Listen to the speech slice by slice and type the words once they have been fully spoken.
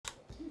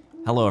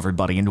Hello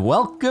everybody and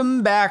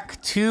welcome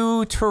back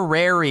to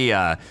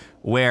Terraria,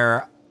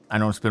 where, I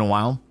know it's been a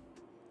while,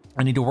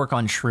 I need to work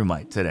on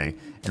Shroomite today.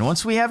 And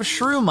once we have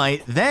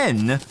Shroomite,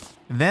 then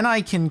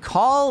I can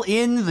call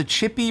in the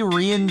chippy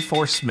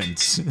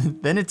reinforcements.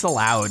 Then it's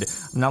allowed.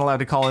 I'm not allowed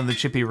to call in the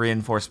chippy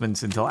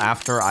reinforcements until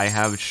after I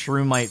have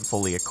Shroomite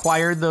fully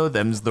acquired though.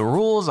 Them's the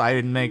rules. I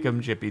didn't make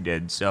them, Chippy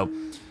did. So,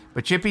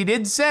 but Chippy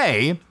did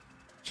say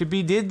that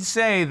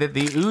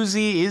the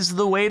Uzi is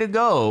the way to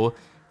go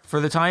for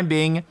the time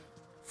being.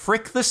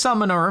 Frick the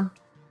summoner,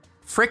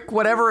 frick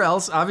whatever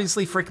else,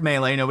 obviously frick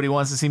melee, nobody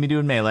wants to see me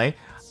doing melee.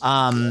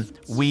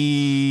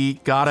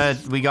 We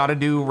gotta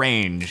do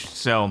ranged,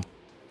 so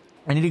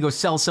I need to go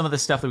sell some of the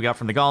stuff that we got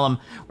from the golem.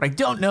 What I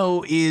don't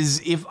know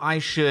is if I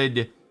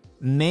should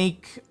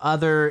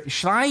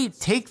should I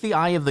take the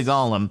Eye of the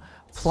Golem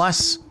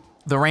plus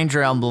the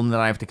Ranger emblem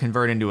that I have to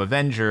convert into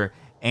Avenger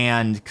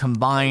and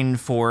combine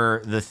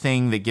for the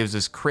thing that gives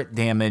us crit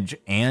damage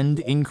and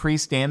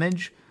increased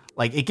damage?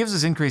 Like, it gives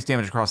us increased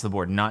damage across the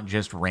board, not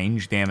just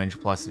range damage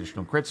plus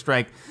additional crit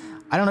strike.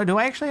 I don't know, do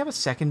I actually have a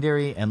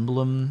secondary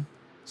emblem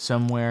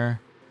somewhere?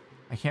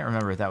 I can't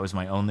remember if that was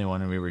my only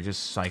one and we were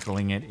just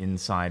cycling it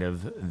inside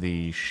of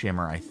the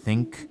shimmer, I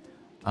think.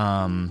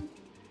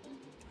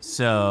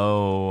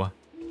 So,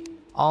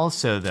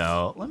 also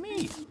though,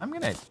 I'm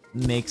gonna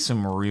make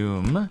some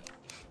room.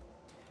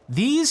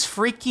 These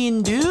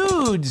freaking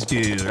dudes,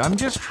 dude, I'm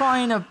just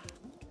trying to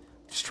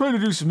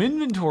do some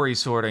inventory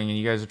sorting and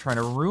you guys are trying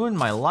to ruin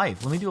my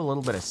life. Let me do a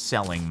little bit of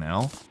selling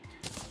though.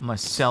 I'm gonna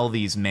sell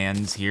these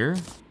mans here.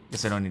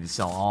 Guess I don't need to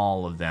sell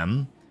all of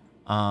them.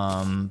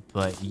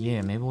 But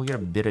yeah, maybe we'll get a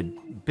bit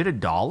of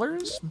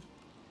dollars?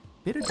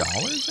 Bit of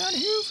dollars out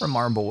here from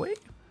our boy.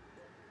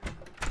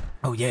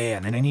 Oh yeah,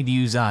 and then I need to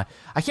use, I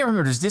can't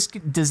remember,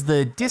 does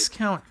the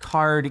discount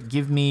card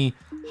give me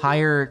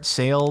higher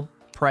sale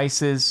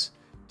prices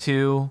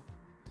too?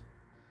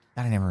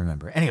 That I never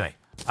remember. Anyway.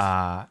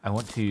 I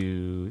want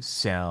to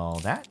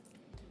sell that,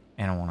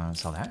 and I want to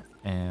sell that,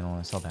 and I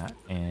want to sell that,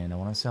 and I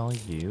want to sell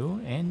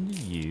you, and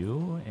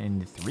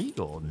 3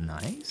 gold.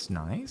 Nice,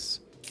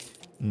 nice,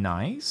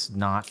 nice,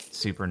 not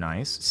super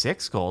nice.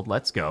 6 gold,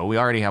 let's go. We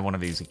already have one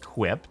of these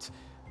equipped.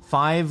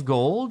 5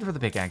 gold for the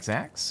pickaxe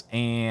axe,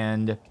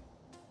 and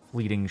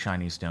fleeting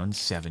shiny stone,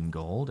 7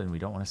 gold, and we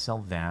don't want to sell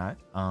that.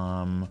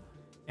 And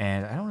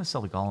I don't want to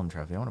sell the golem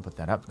trophy. I want to put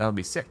that up. That would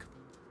be sick.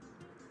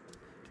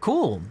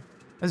 Cool.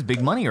 That's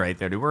big money right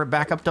there, dude. We're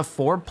back up to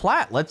 4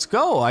 plat. Let's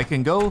go. I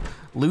can go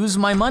lose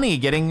my money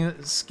getting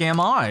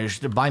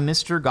scamaged by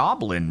Mr.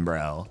 Goblin,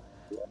 bro.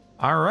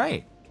 All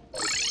right.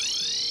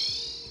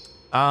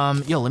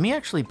 Yo, let me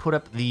actually put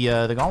up the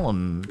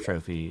golem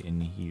trophy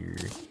in here.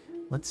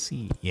 Let's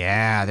see.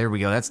 Yeah, there we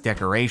go. That's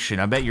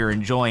decoration. I bet you're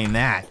enjoying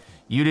that.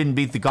 You didn't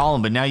beat the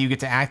golem, but now you get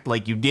to act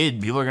like you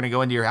did. People are gonna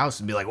go into your house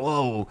and be like,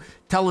 whoa,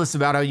 tell us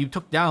about how you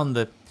took down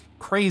the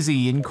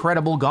crazy,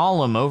 incredible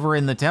golem over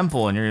in the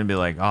temple, and you're gonna be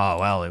like, oh,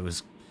 well, it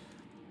was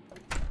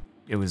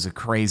a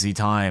crazy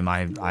time.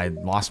 I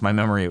lost my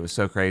memory. It was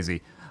so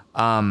crazy.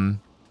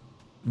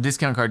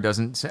 Discount card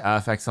doesn't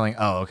affect selling.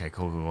 Oh, okay,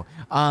 cool.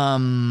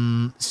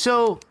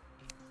 So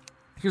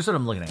here's what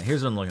I'm looking at.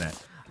 I'm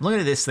looking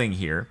at this thing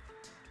here,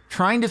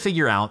 trying to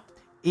figure out,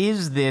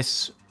 is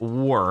this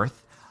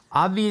worth?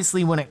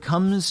 Obviously, when it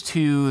comes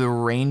to the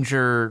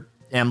Ranger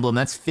emblem,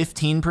 that's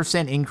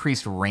 15%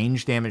 increased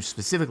range damage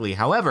specifically.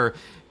 However,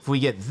 if we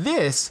get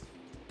this,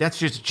 that's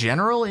just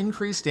general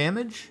increased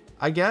damage,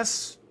 I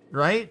guess,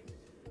 right?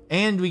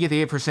 And we get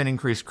the 8%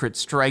 increased crit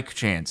strike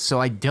chance.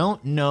 So I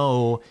don't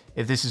know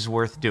if this is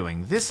worth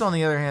doing. This, on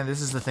the other hand,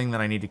 this is the thing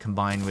that I need to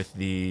combine with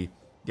the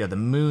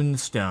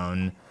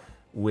Moonstone,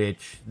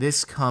 which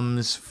this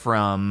comes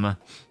from,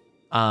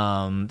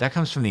 that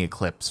comes from the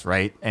Eclipse,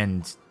 right?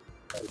 And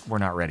we're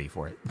not ready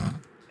for it.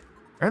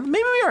 Or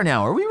maybe we are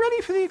now. Are we ready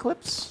for the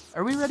eclipse?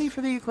 Are we ready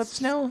for the eclipse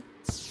now?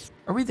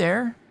 Are we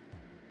there?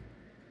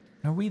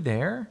 Are we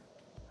there?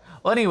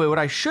 Well, anyway, what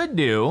I should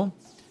do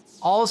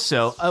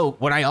also,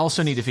 what I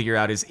also need to figure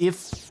out is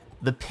if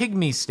the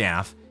pygmy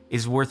staff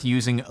is worth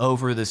using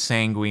over the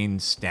sanguine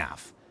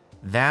staff.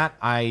 That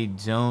I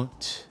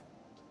don't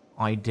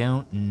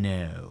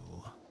know.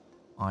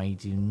 I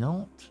do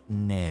not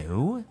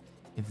know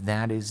if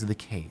that is the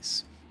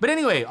case. But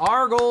anyway,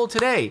 our goal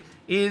today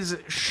is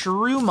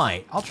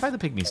Shroomite. I'll try the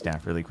pygmy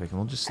staff really quick and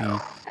we'll just see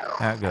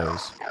how it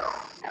goes.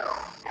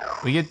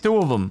 We get 2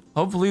 of them.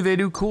 Hopefully they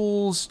do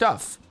cool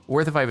stuff.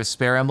 Worth if I have a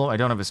spare emblem. I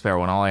don't have a spare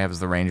one. All I have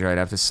is the Ranger. I'd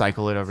have to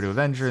cycle it over to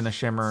Avenger and the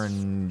Shimmer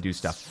and do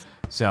stuff.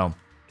 So,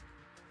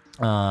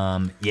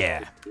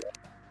 yeah.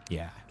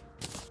 And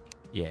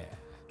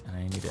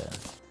I need to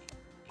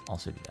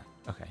also do that.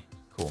 Okay.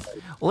 Cool.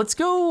 Well, let's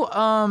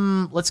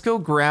go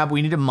grab,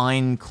 we need to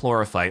mine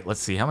chlorophyte. Let's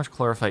see, how much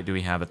chlorophyte do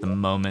we have at the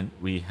moment?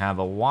 We have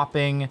a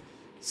whopping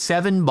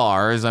 7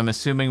 bars. I'm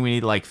assuming we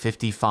need like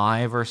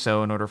 55 or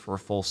so in order for a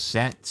full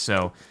set.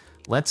 So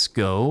let's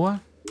go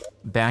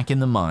back in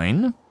the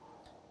mine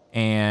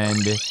and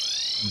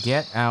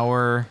get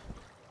our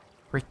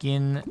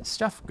freaking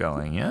stuff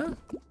going, yeah?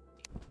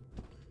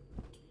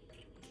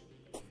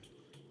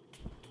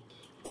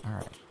 All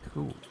right,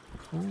 cool.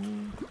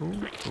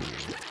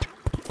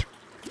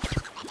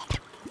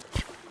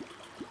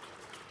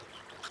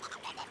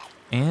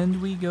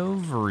 And we go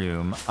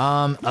vroom.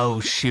 Oh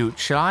shoot,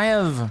 should I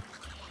have...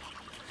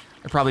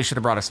 I probably should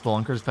have brought a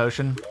Spelunker's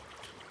Potion.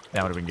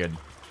 That would have been good.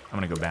 I'm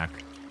gonna go back.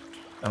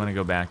 I'm gonna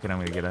go back and I'm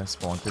gonna get a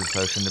Spelunker's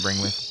Potion to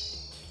bring with.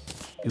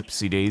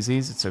 Oopsie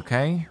daisies, it's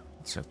okay.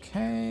 It's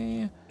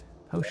okay.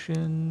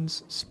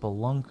 Potions,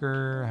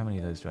 Spelunker. How many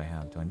of those do I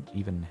have? Do I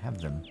even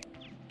have them?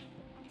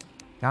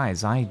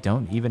 Guys, I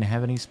don't even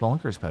have any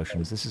Spelunker's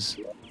Potions. This is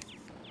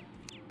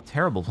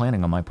terrible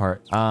planning on my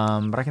part.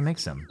 But I can make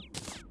some.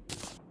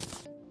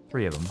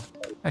 3 of them.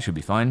 That should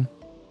be fine.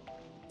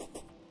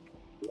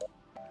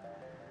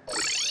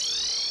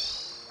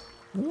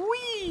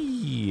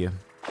 Whee!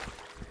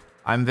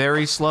 I'm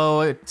very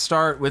slow at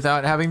start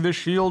without having the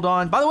shield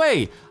on. By the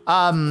way,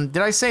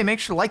 did I say make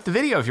sure to like the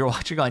video if you're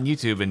watching on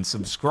YouTube and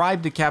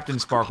subscribe to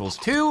CaptainSparklez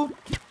too?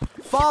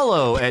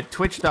 Follow at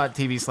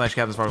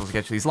twitch.tv/CaptainSparklez to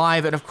catch these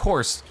live. And of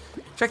course,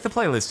 check the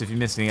playlist if you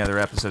missed any other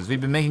episodes.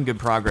 We've been making good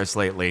progress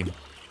lately.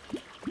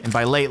 And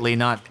by lately,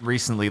 not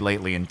recently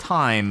lately in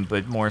time,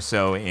 but more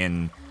so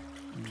in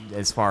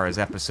as far as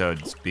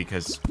episodes,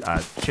 because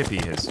Chippy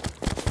has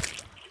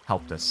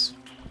helped us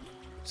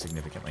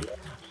significantly.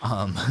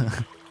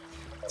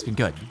 It's been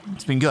good.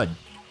 It's been good.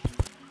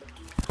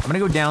 I'm gonna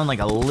go down like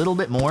a little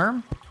bit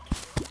more.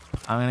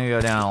 I'm gonna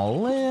go down a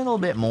little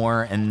bit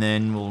more, and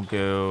then we'll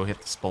go hit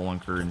the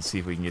Spelunker and see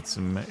if we can get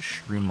some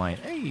Shroomite.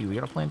 Hey, we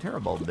got a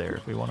Plantera bulb there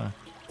if we want to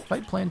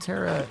fight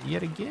Plantera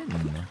yet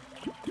again.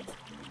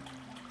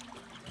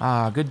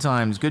 Ah, good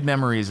times, good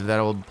memories of that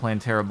old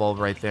Plantera bulb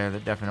right there.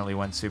 That definitely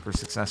went super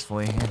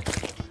successfully.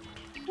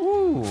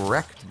 Ooh,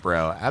 wrecked,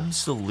 bro.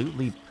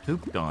 Absolutely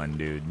pooped on,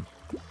 dude.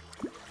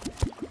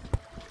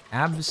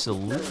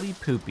 Absolutely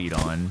poopied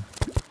on.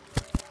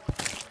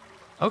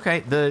 Okay,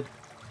 the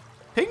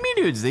Pygmy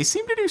dudes, they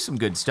seem to do some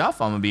good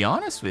stuff, I'm gonna be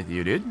honest with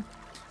you, dude.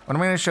 When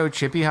I'm gonna show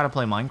Chippy how to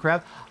play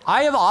Minecraft,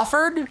 I have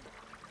offered,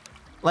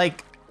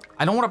 like,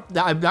 I don't wanna,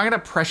 I'm not gonna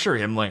pressure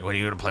him, like, when are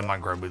you gonna play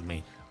Minecraft with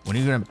me? When are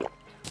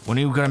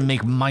you gonna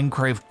make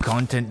Minecraft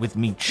content with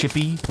me,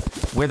 Chippy?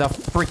 Where the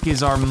frick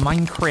is our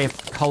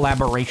Minecraft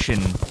collaboration?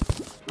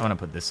 I'm gonna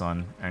put this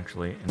on,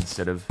 actually,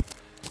 instead of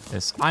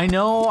this. I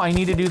know I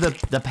need to do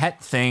the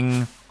pet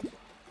thing,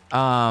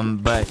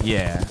 but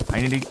yeah,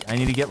 I need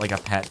to get like a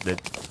pet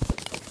that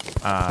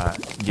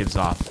gives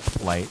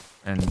off light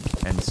and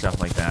stuff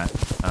like that.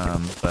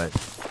 But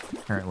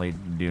currently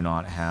do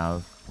not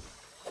have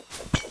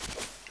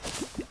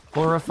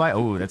chlorophyte.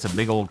 Oh, that's a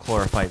big old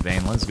chlorophyte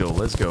vein. Let's go.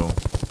 Let's go.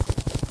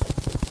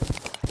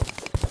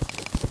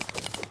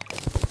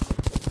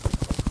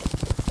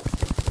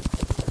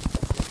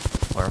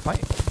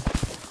 Chlorophyte.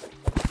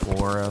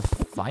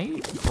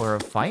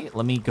 Chlorophyte.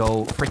 Let me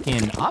go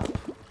freaking up.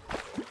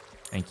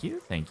 Thank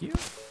you, thank you.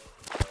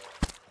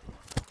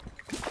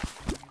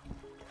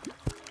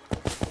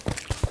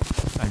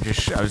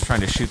 I was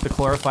trying to shoot the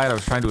chlorophyte. I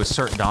was trying to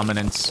assert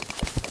dominance,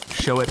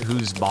 show it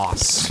who's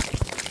boss.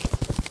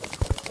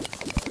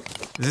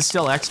 Is this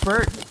still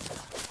expert?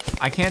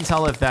 I can't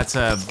tell if that's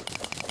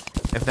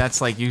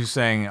like you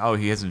saying, oh,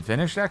 he hasn't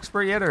finished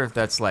expert yet, or if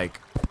that's like,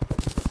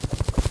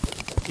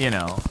 you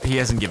know, he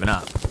hasn't given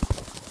up.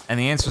 And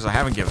the answer is I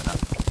haven't given up.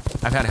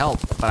 I've had help,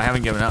 but I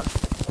haven't given up.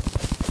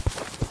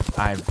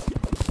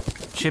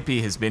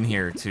 Chippy has been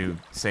here to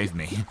save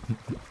me.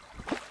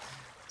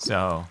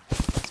 So,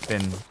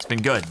 it's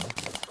been good.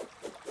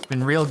 It's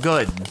been real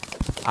good.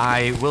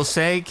 I will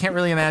say, can't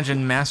really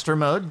imagine master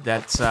mode.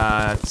 That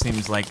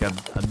seems like a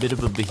bit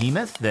of a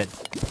behemoth that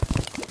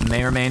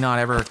may or may not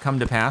ever come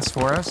to pass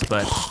for us,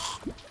 but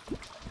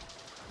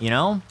you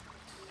know,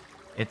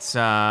 it's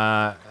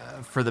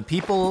for the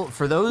people,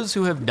 for those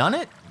who have done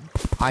it,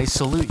 I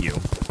salute you.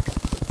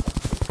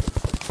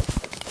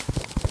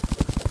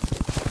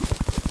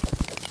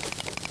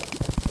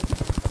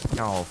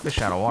 Oh, fish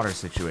out of water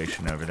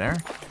situation over there.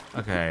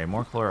 Okay,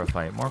 more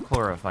chlorophyte, more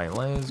chlorophyte.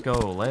 Let's go,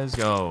 let's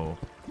go.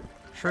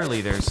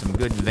 Surely there's some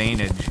good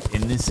veinage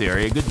in this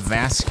area, good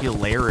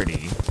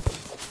vascularity.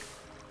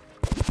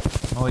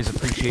 Always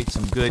appreciate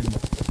some good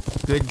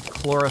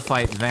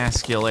chlorophyte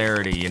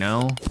vascularity, you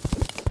know?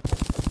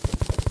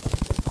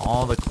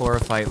 All the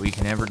chlorophyte we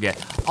can ever get.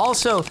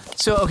 Also,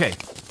 so, okay,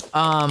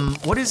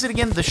 what is it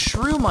again? The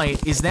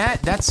Shroomite, is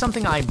that's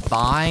something I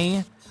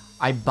buy?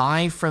 I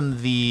buy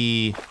from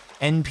the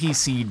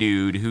NPC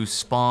dude who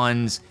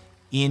spawns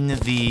in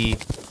the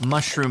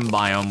mushroom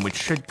biome, which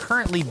should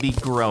currently be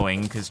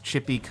growing, because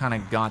Chippy kind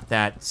of got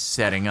that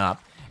setting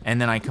up.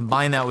 And then I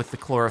combine that with the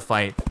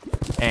chlorophyte,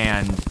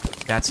 and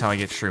that's how I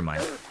get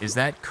Shroomite. Is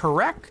that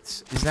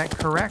correct? Is that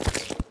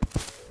correct?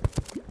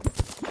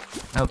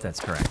 I hope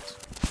that's correct.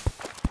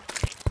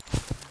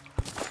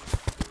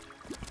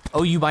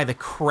 Oh, you buy the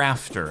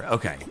crafter.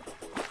 Okay.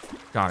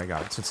 Got it,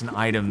 got it. So it's an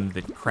item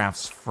that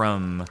crafts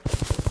from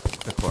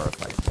the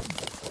chlorophyte.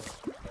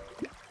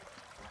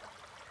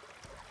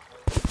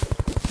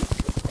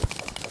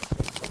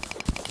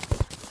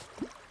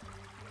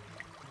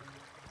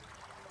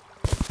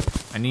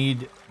 I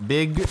need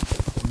big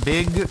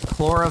big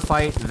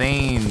chlorophyte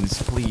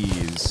veins,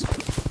 please.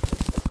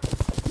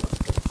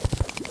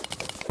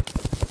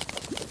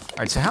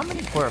 All right, so how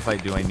many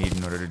chlorophyte do I need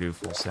in order to do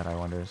full set, I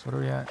wonder? So what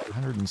are we at?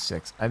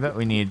 106. I bet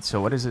we need, so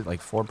what is it,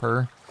 like 4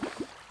 per?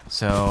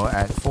 So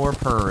at 4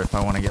 per, if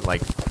I want to get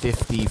like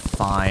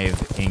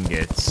 55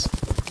 ingots,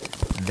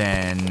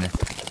 then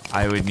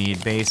I would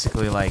need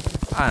basically like,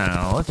 I don't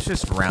know, let's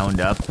just round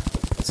up,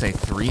 say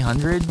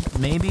 300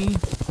 maybe?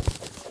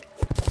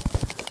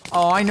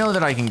 Oh, I know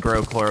that I can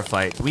grow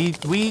chlorophyte.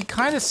 We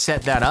kind of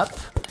set that up.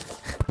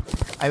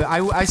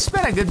 I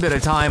spent a good bit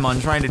of time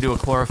on trying to do a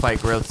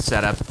chlorophyte growth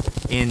setup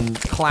in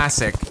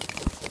Classic,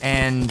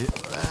 and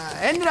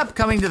ended up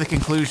coming to the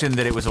conclusion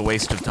that it was a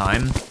waste of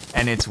time,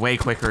 and it's way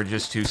quicker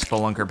just to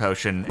Spelunker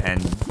Potion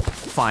and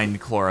find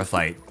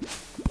chlorophyte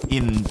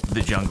in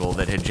the jungle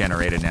that had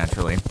generated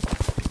naturally.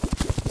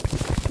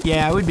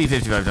 Yeah, it would be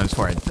 55 times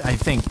 4, I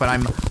think, but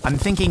I'm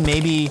thinking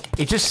maybe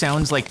it just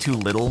sounds like too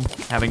little,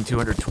 having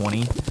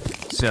 220.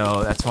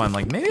 So that's why I'm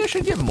like, maybe I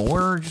should get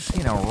more, just,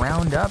 you know,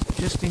 round up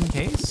just in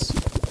case.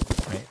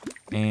 Right.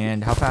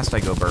 And how fast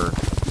I go burr?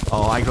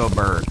 Oh, I go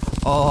burr.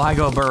 Oh, I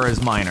go burr as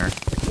miner.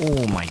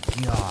 Oh my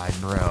god,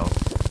 bro.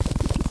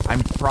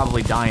 I'm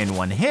probably dying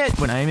one hit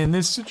when I'm in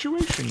this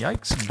situation,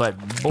 yikes. But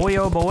boy,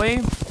 oh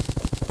boy,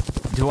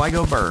 do I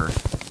go burr.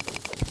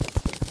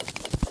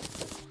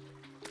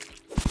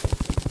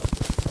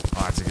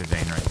 Oh, that's a good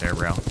vein right there,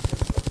 bro.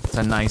 It's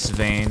a nice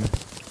vein.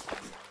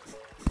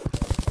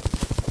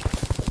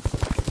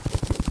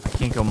 I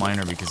can't go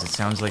miner because it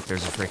sounds like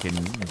there's a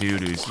freaking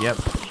dude who's, yep.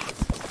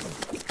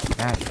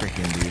 That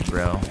freaking dude,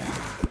 bro.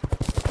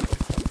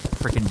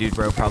 Freaking dude,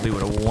 bro, probably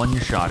would have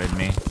one-shotted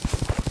me.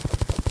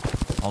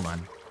 Hold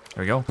on.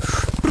 There we go.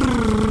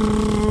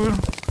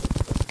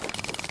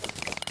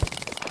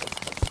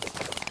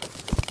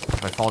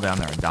 If I fall down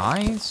there, I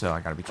die, so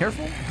I gotta be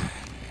careful.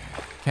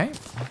 Okay.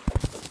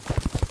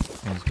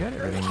 Everything's good,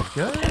 everything's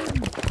good.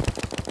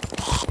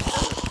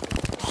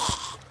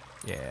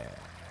 Yeah.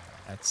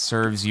 That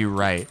serves you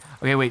right.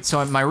 Okay, wait,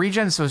 so my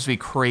regen is supposed to be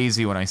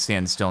crazy when I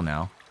stand still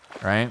now,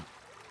 right?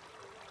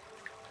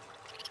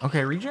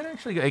 Okay, regen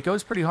actually, it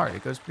goes pretty hard.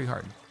 It goes pretty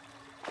hard.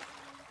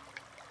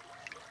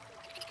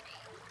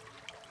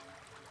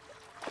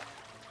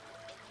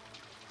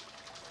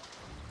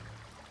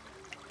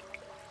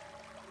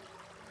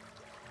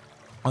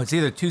 Oh, it's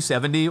either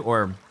 270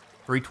 or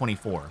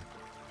 324.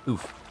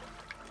 Oof.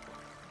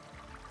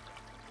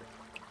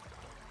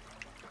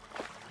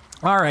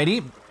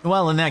 Alrighty.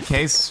 Well, in that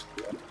case,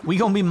 we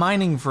gonna be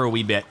mining for a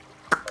wee bit.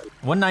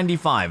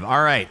 195.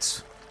 All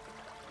right.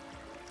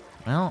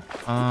 Well,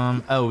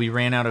 oh, we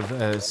ran out of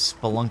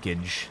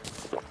spelunkage.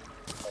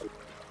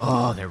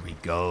 Oh, there we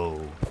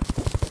go.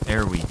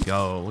 There we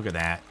go. Look at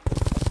that.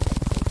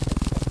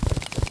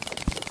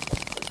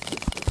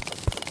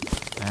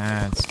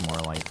 That's more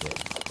like it.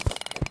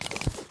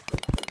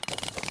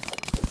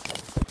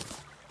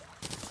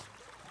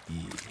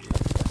 Yeah.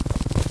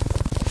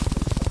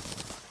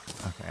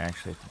 Okay, I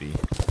actually have to be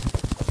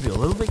a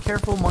little bit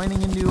careful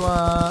mining into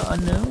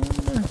unknown.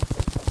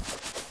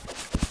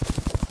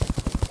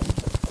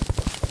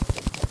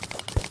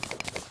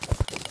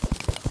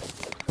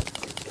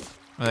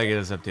 What did I get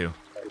us up to?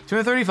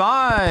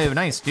 235!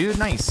 Nice, dude,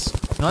 nice.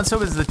 No, let's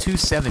hope it's the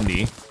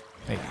 270.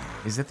 Wait,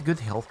 is that the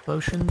good health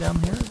potion down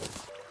here?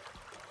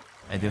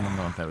 I didn't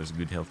know if that was a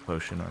good health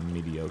potion or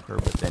mediocre,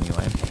 but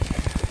anyway.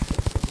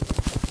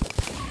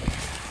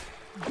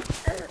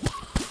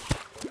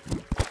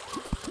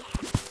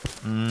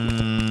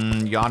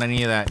 Got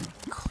any of that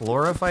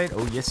chlorophyte?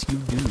 Oh, yes, you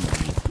do.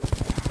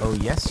 Oh,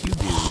 yes, you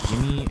do.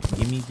 Gimme,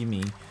 gimme,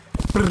 gimme.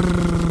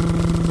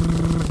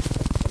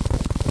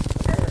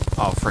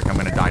 Oh, frick, I'm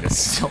gonna die to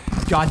still.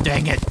 God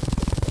dang it.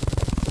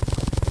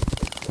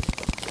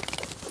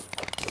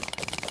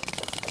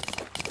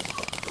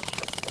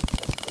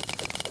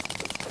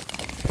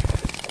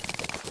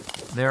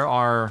 There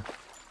are a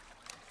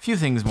few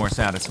things more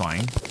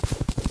satisfying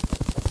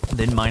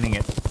than mining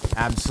at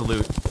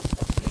absolute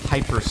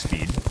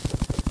hyperspeed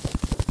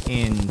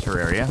in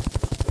Terraria.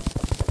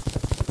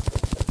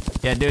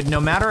 Yeah, dude, no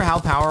matter how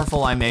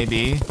powerful I may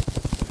be,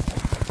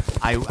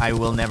 I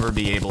will never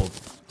be able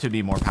to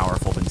be more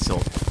powerful than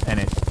Silk, and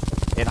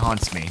it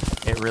haunts me.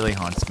 It really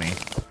haunts me.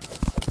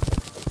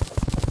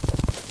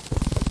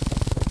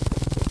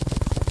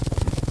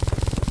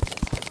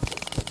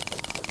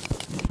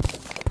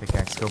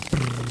 Pickaxe go.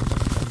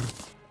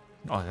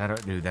 Oh,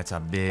 that, dude, that's a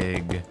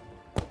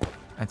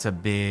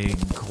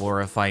big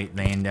chlorophyte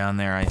vein down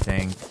there, I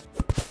think.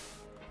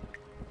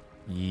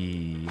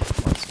 Yee,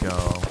 let's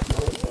go.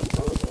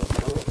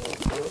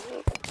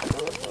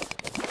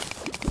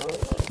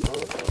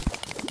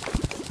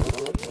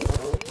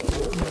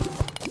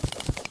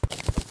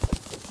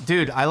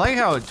 Dude, I like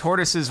how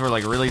tortoises were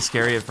like really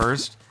scary at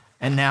first,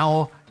 and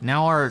now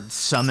our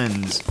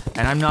summons,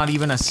 and I'm not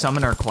even a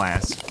summoner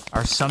class,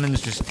 our summons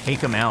just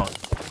take them out.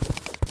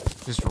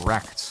 Just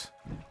wrecked.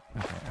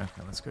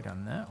 Okay, let's go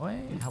down that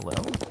way. Hello.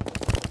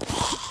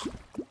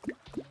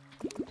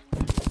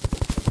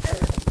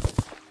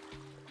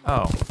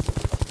 Oh.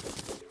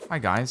 Hi,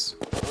 guys.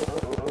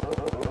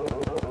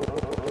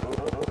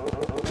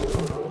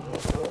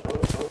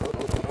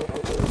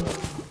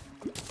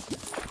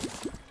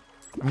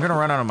 gonna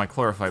run out of my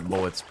chlorophyte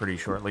bullets pretty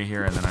shortly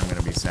here, and then I'm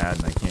gonna be sad,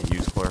 and I can't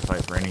use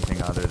chlorophyte for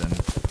anything other than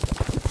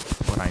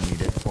what I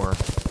need it for.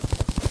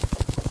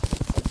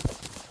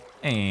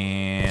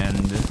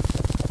 And...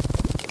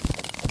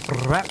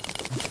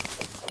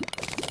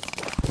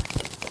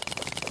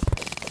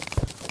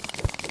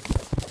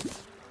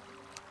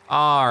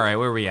 Alright,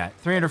 where are we at?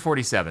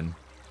 347.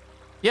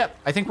 Yep,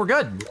 I think we're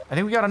good. I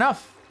think we got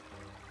enough.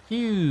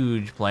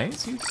 Huge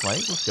place,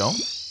 let's go.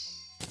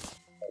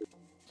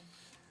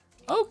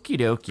 Okie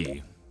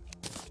dokie.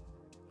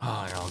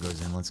 Oh, it all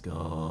goes in, let's go.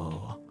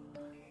 Oh,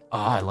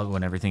 I love it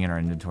when everything in our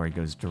inventory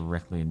goes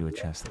directly into a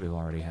chest that we've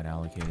already had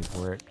allocated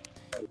for it.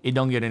 It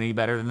don't get any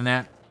better than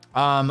that.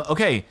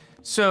 Okay,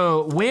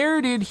 so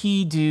where did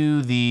he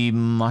do the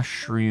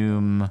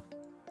mushroom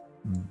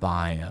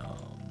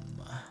biome?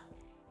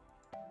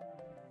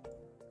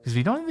 Because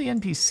we don't have the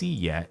NPC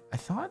yet. I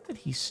thought that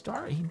he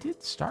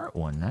did start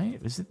one, right?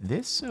 Was it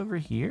this over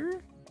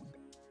here?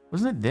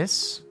 Wasn't it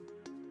this?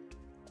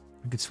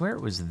 I could swear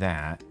it was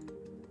that.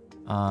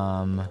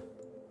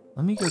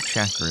 Let me go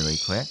check really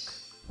quick.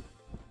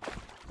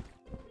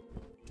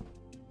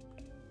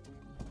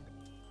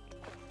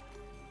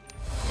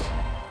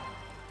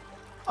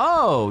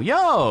 Oh,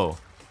 yo!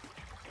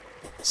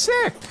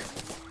 Sick!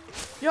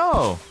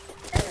 Yo!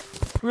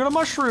 We got a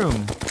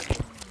mushroom!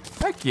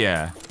 Heck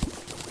yeah!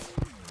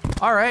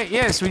 Alright,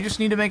 yeah, so we just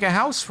need to make a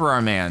house for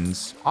our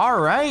mans.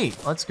 Alright,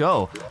 let's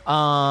go.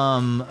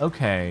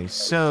 Okay,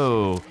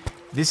 so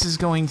this is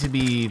going to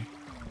be...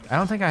 I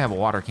don't think I have a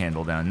water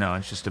candle down. No,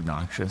 it's just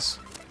obnoxious.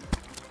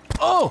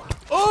 Oh!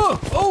 Oh!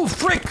 Oh,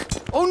 frick!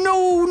 Oh,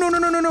 no! No, no,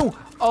 no, no, no!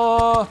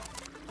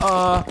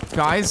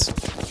 Guys?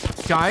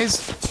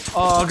 Guys?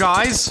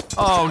 Guys?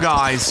 Oh,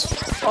 guys.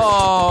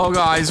 Oh,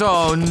 guys.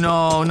 Oh,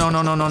 no. No,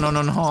 no, no, no, no,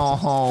 no, no.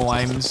 Oh,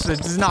 I'm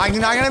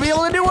not gonna be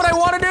able to do what I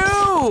want to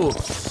do!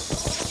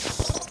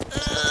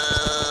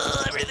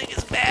 Everything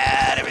is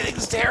bad.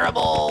 Everything's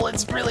terrible.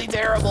 It's really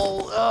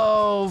terrible.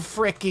 Oh,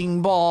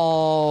 fricking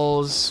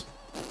balls.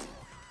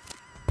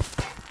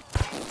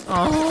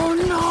 Oh,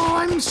 no.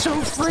 I'm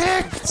so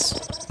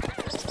fricked.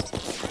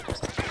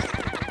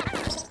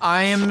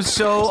 I am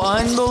so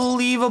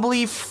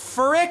unbelievably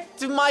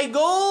fricked my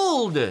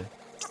gold!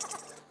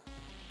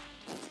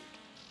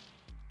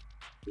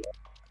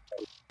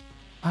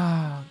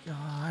 Oh,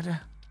 God.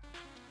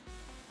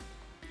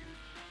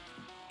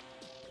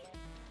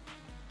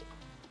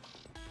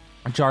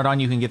 Jardon,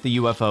 you can get the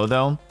UFO,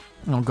 though.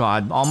 Oh,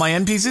 God. All my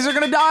NPCs are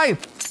gonna die!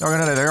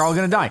 They're all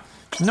gonna die.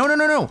 No, no,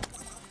 no, no!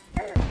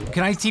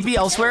 Can I TP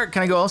elsewhere?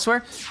 Can I go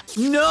elsewhere?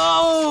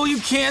 No! You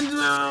can't!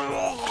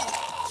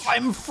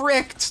 I'm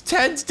fricked!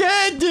 Ted's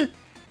dead!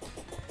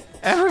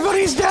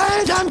 Everybody's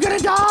dead! I'm gonna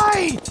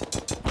die!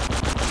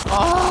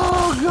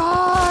 Oh,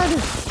 God!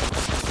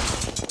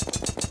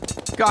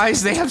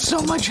 Guys, they have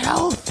so much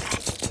health!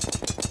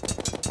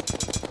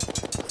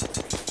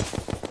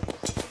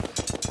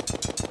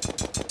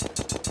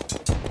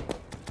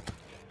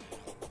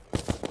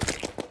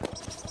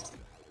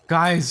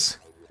 Guys,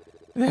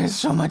 there's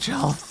so much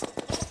health.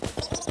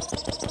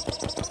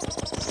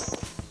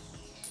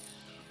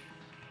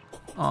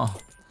 Oh.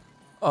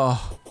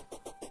 Oh.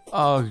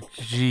 Oh,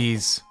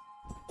 jeez.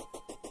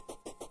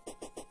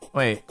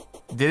 Wait,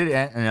 did it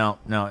end? No,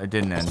 no, it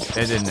didn't end.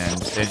 It didn't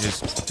end. It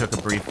just took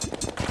a brief...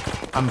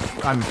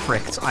 I'm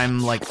fricked. I'm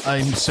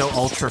so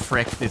ultra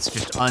fricked. It's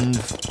just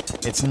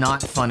it's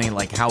not funny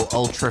like how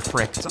ultra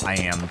fricked I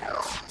am.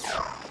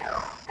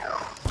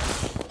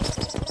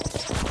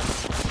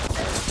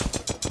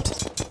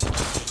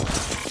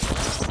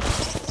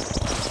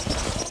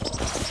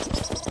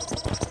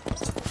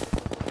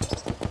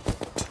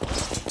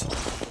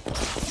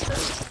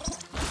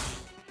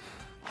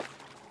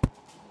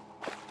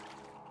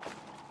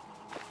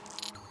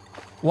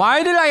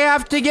 Why did I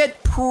have to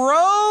get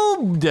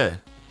probed?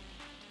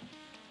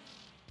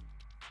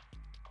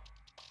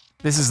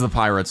 This is the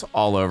pirates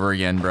all over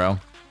again, bro.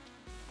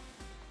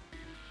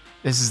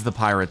 This is the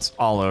pirates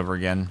all over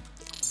again.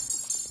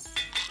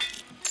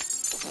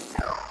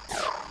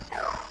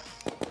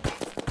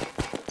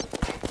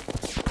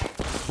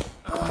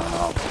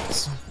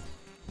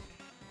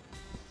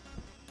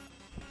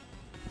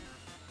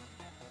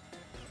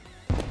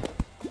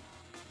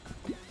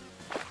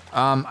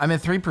 I'm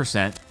at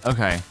 3%.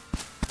 Okay.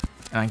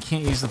 And I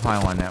can't use the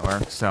pylon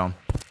network, so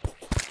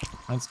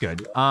that's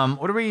good.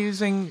 What are we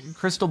using?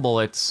 Crystal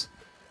bullets.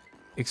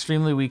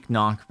 Extremely weak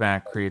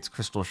knockback creates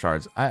crystal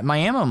shards. My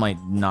ammo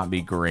might not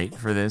be great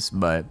for this,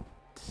 but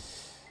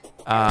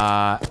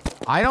I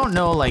don't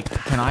know. Like,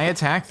 can I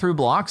attack through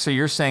blocks? So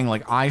you're saying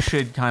like I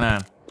should kind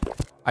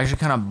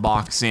of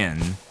box in,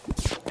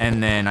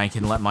 and then I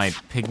can let my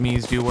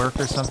pygmies do work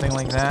or something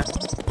like that.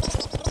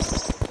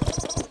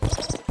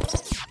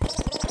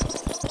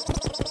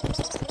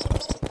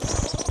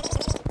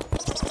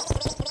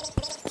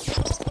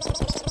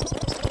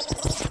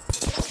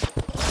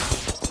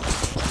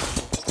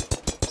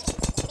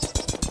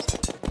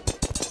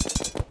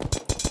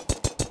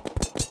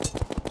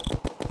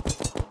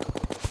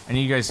 I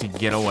need you guys to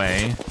get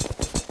away.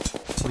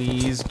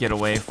 please get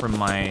away from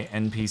my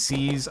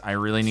NPCs. I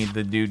really need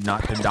the dude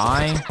not to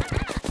die.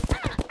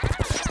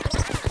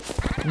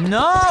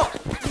 No!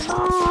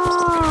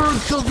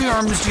 Killed the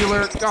arms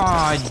dealer.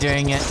 God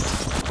dang it.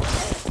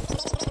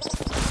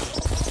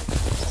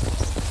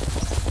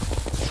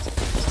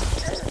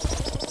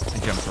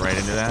 I jumped right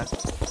into that.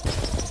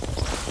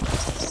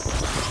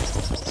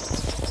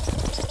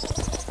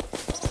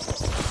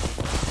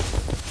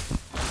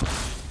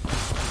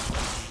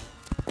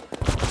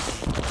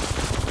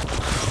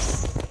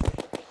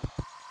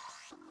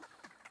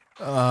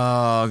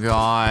 Oh,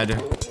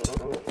 God.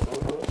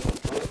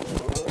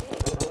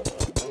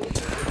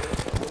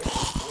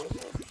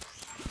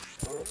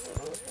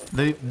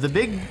 The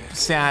big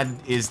sad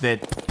is that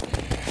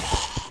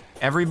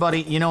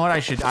everybody, you know what, I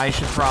should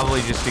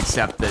probably just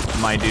accept that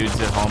my dudes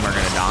at home are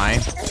gonna die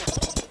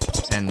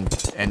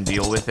and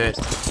deal with it,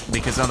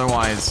 because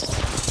otherwise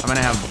I'm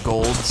gonna have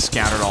gold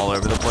scattered all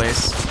over the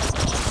place.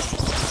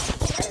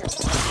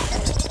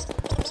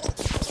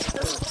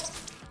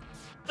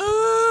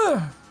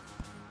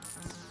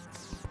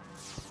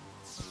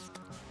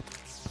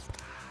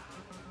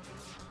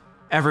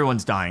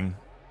 Everyone's dying.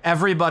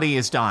 Everybody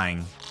is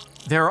dying.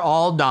 They're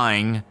all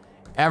dying.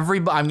 I'm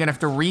gonna have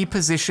to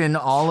reposition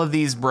all of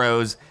these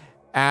bros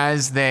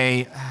as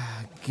they,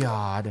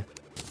 God.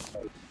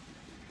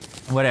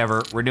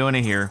 Whatever, we're doing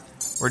it here.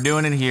 We're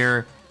doing it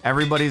here.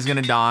 Everybody's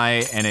gonna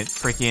die, and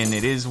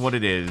it is what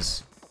it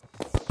is.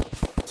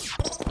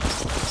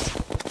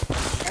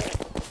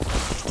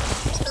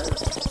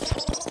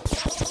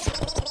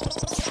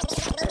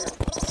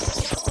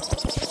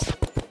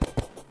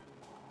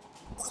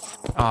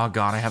 Oh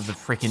God, I have the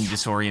freaking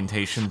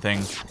disorientation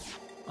thing.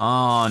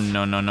 Oh,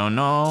 no, no, no,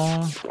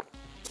 no.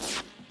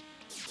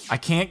 I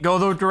can't go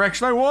the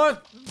direction I want.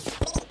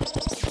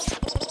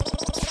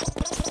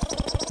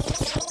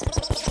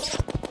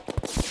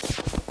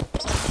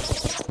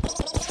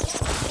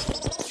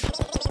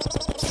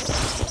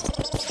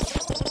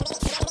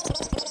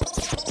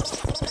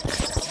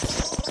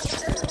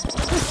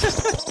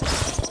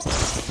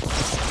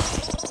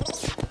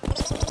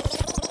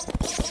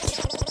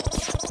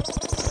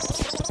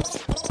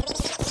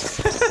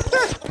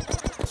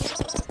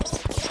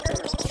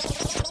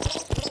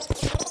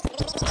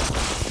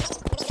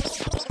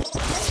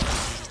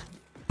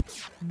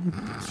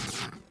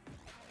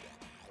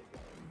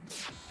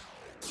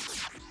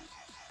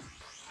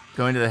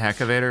 Go into the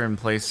Heckavator and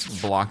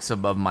place blocks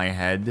above my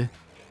head.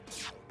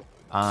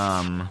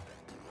 And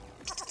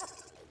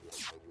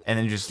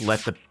then just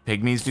let the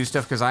pygmies do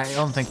stuff, because I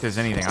don't think there's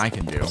anything I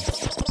can do.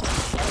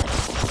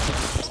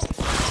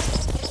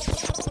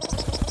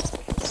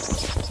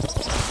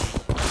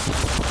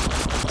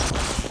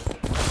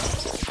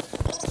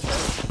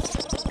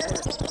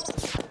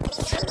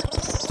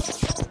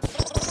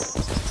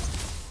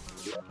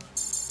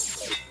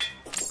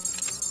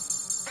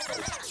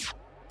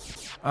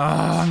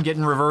 I'm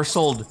getting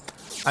reversaled.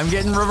 I'm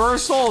getting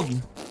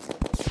reversaled.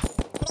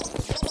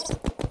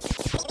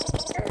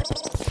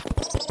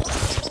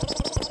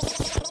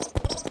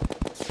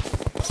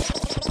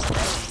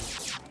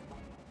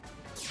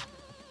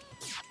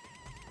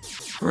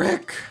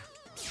 Frick.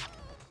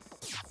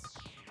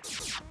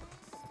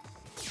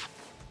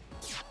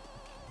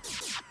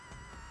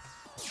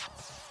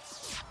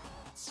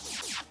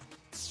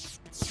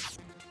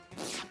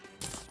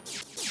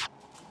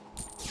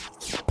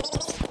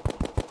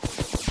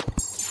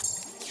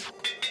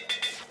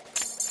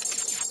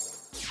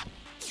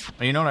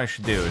 Well, you know what I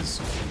should do is,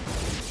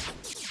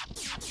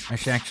 I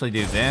should actually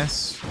do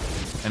this,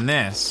 and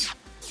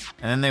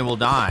then they will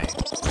die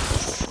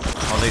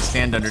while they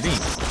stand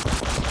underneath.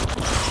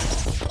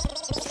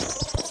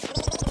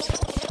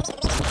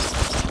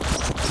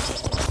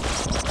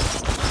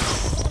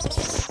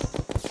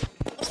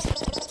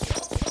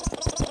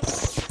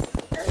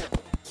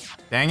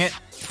 Dang it.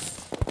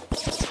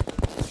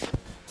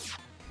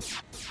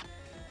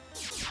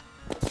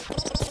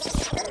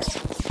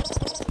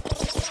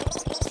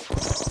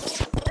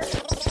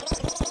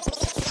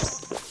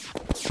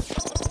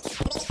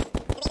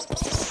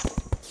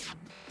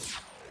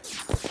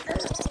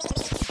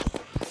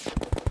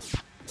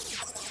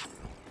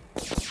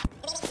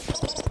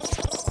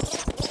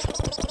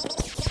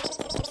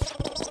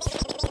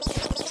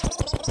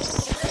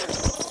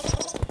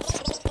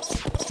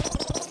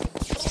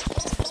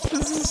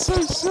 So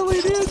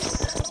silly, dude.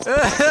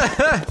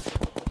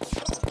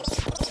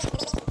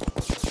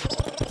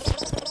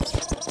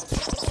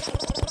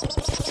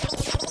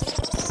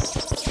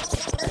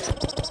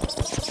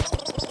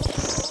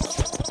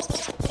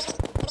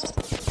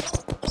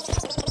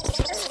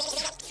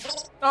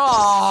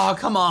 Oh,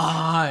 come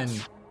on.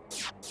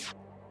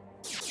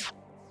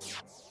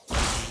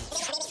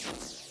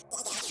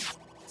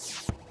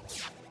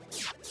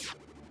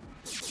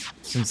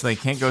 Since they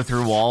can't go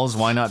through walls,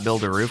 why not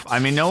build a roof? I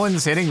mean, no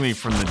one's hitting me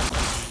from the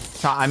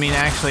top. I mean,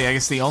 actually, I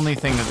guess the only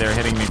thing that they're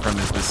hitting me from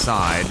is the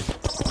side.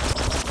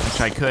 Which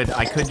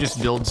I could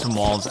just build some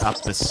walls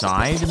up the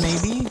side,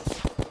 maybe?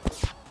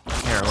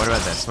 Here, what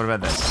about this? What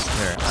about this?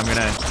 Here, I'm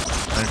gonna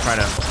try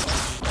to...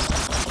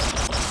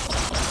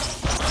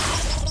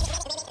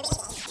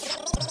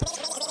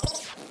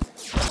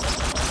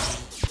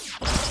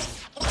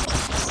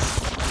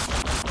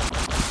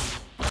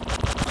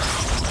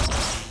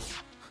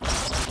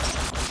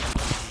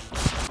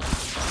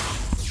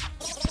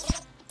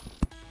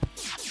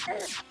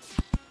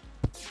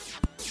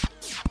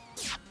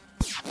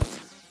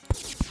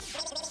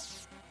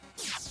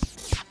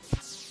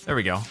 There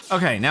we go.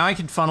 Okay, now I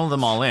can funnel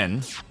them all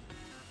in.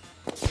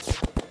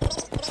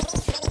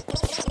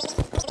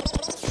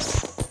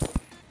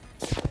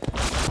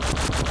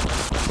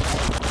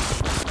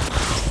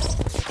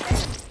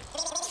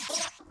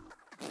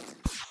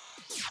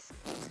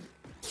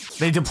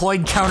 They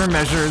deployed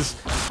countermeasures.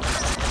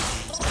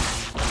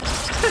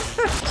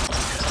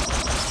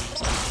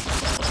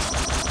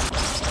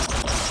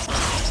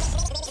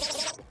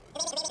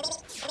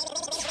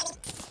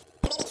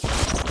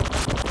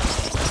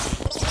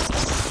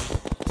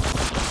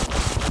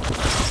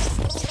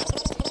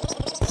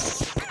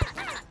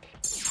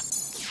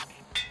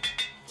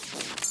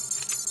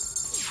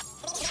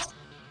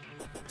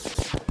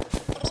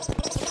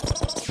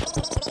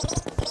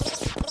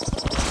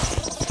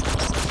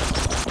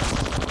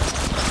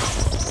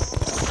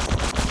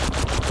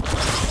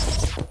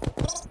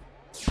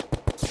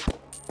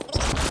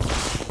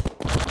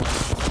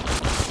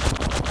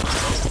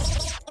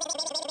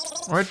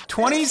 We're at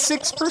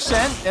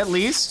 26% at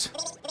least.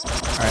 All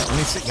right, let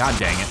me see. God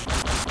dang it.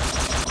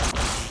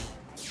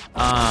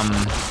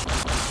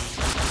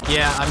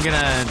 Yeah, I'm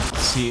gonna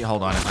see.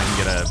 Hold on, if I can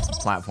get a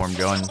platform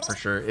going for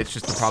sure. It's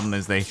just the problem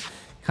is they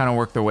kind of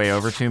work their way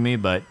over to me,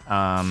 but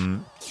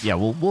yeah,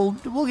 we'll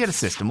get a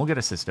system. We'll get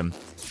a system.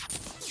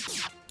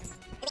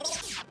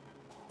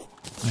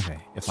 Okay,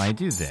 if I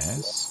do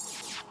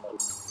this,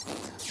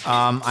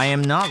 I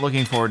am not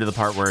looking forward to the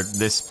part where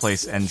this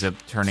place ends up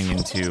turning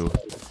into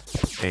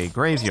a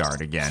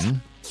graveyard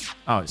again.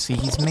 Oh, see,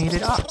 he's made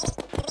it up.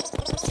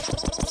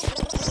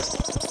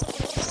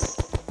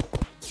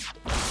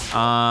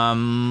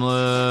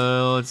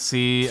 Let's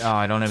see. Oh,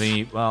 I don't have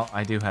any. Well,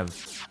 I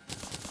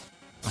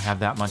have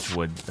that much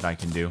wood that I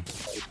can do.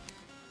 So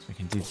I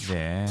can do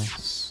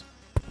this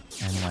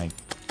and like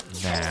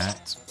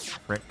that.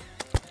 Frick.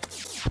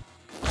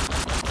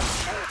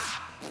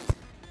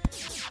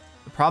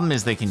 The problem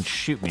is they can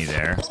shoot me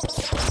there.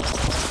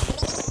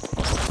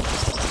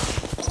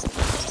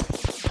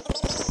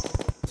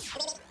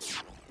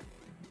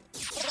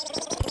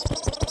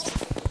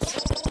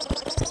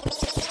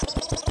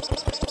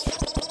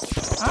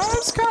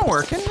 It's kind of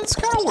working. It's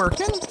kind of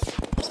working.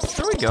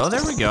 There we go.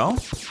 There we go.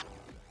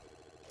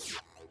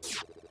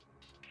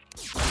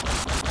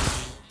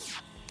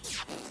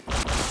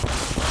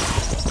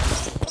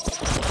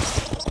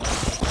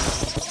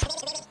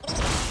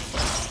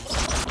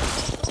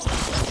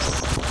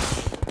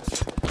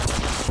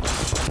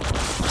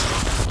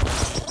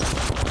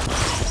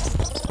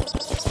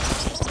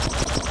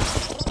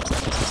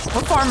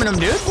 We're farming them,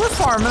 dude. We're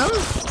farming them.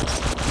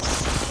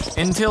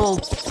 Until,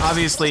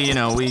 obviously, you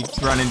know, we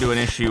run into an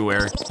issue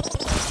where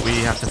we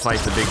have to fight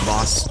the big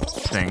boss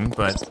thing,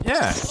 but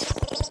yeah.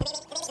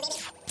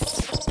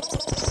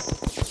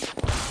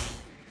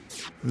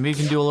 Maybe we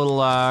can do a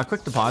little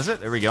quick deposit.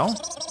 There we go.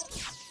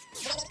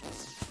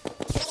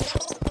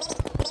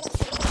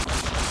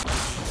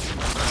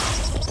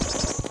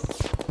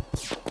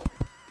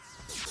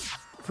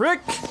 Frick!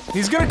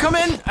 He's gonna come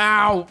in!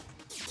 Ow!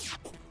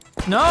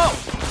 No!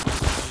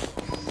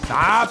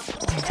 Stop!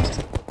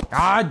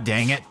 God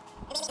dang it.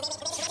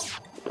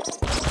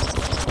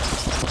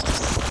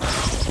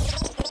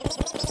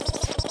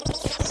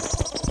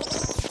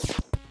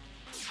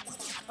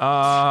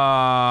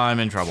 I'm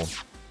in trouble.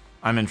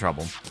 I'm in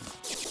trouble.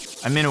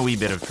 I'm in a wee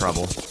bit of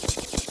trouble.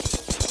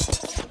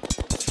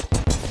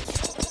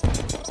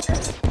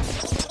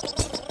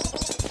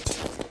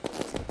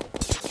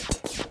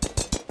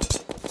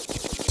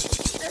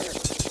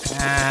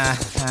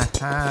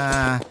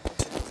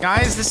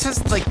 Guys, this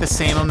has like the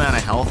same amount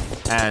of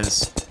health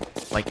as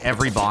like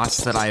every boss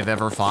that I've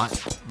ever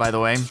fought, by the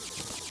way.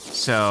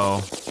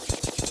 So,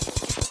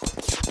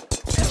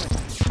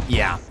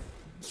 yeah.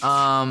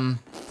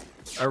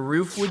 A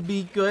roof would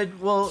be good.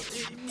 Well,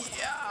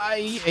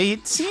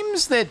 it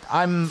seems that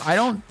I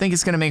don't think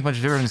it's gonna make much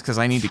difference because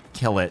I need to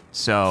kill it.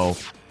 So,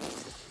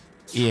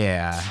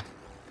 yeah.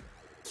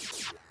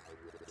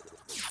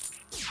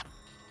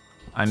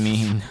 I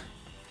mean,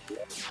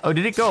 oh,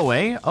 did it go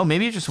away? Oh,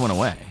 maybe it just went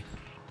away.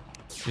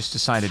 Just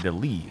decided to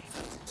leave.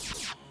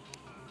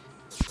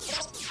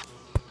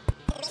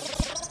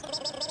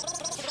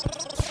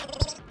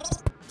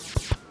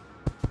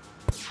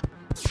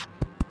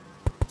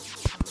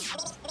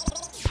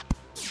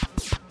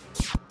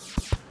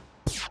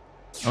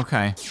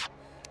 Okay.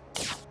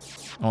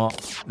 Well,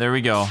 there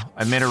we go.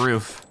 I made a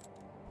roof.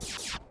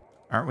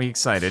 Aren't we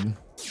excited?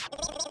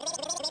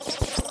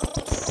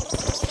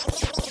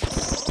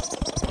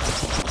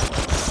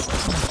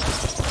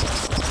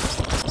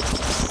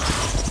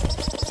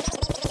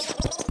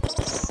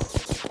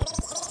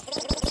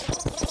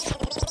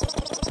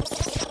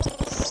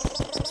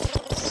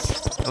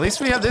 At least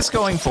we have this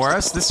going for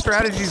us. This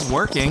strategy's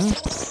working.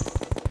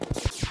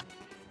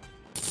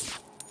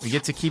 We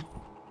get to keep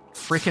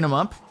freaking them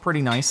up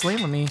pretty nicely.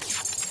 Let me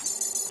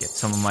get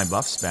some of my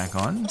buffs back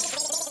on.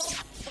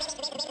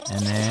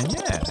 And then,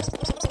 yeah.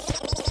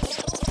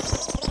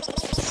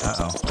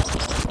 Uh-oh.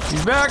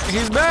 He's back!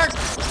 He's back!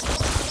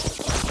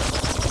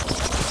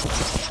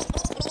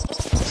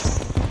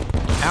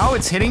 Ow,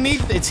 it's hitting me?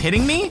 It's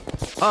hitting me?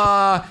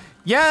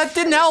 Yeah, that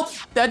didn't help.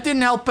 That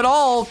didn't help at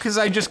all, because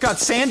I just got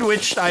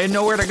sandwiched. I had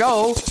nowhere to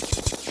go.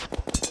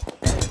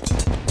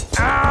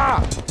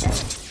 Ah!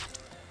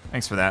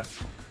 Thanks for that.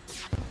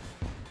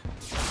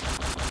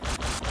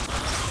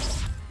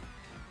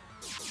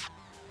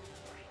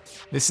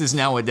 This is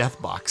now a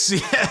death box.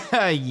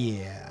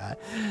 Yeah.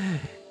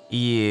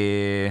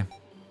 Yeah.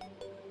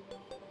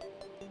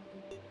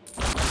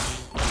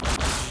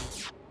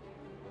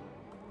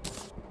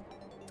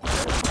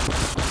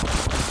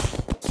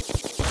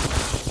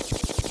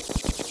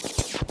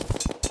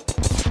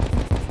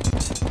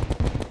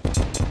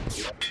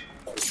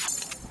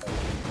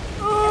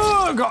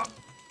 Oh, God.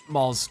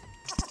 Balls.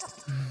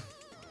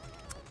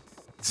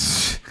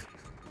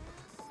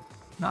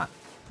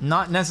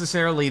 Not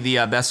necessarily the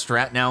best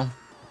strat now.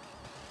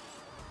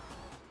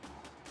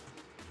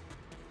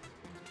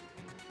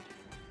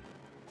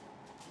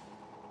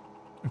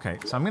 Okay,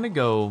 so I'm gonna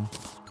go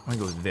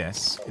with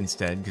this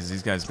instead, because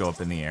these guys go up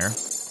in the air.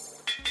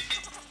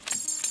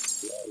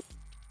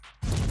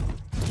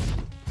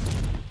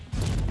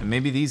 And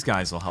maybe these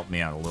guys will help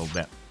me out a little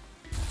bit,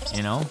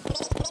 you know?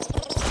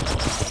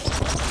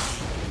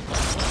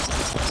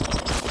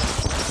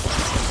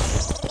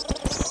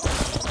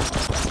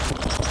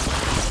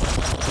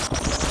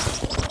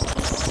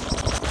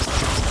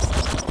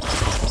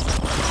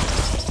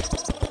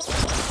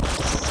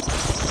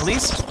 At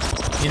least,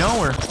 you know,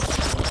 we're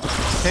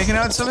taking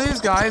out some of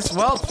these guys.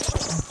 Well,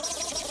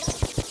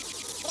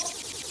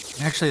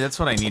 actually, that's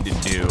what I need to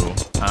do.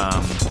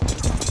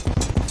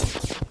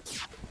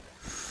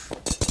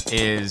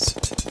 Is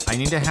I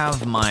need to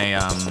have my,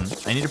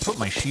 I need to put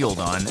my shield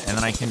on, and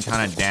then I can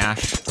kind of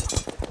dash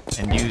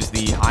and use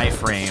the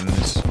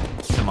iframes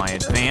to my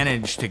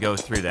advantage to go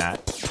through that.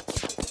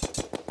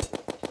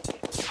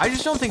 I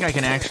just don't think I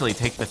can actually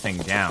take the thing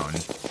down.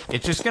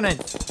 It's just gonna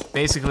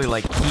basically,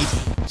 like, keep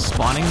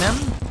spawning them.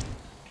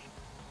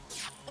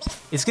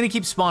 It's gonna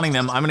keep spawning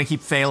them, I'm gonna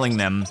keep failing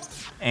them,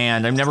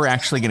 and I'm never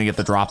actually gonna get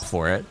the drop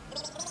for it.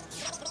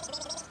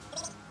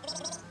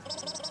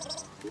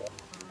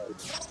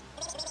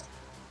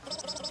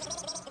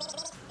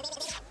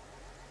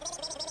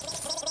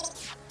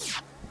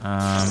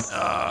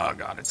 Oh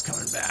God, it's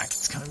coming back,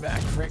 it's coming back.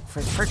 Frick,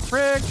 frick, frick,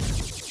 frick.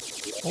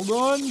 Hold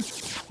on.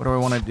 What do I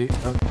wanna do?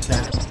 Oh,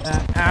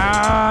 that.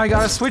 Ah, I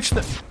gotta switch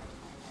the...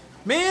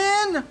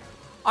 Man,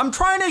 I'm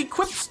trying to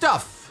equip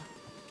stuff.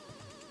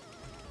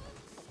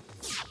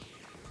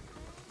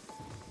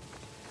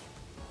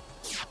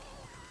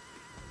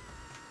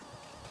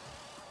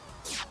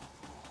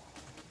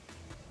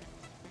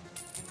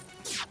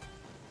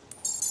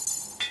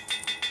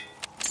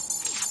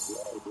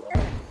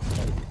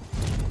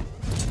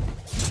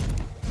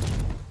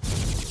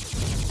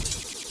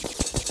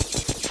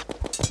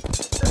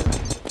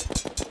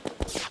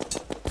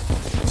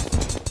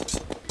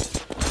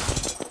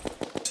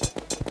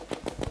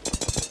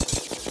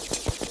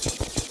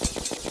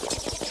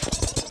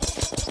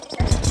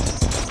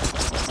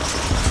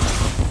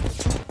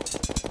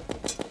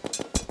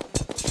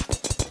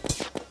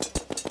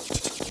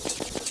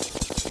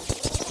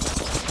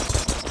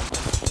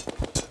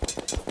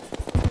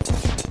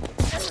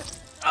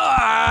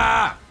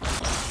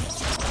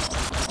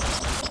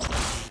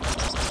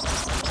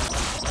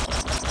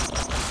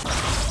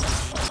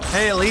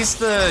 Hey, at least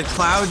the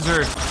clouds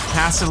are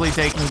passively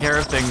taking care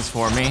of things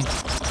for me.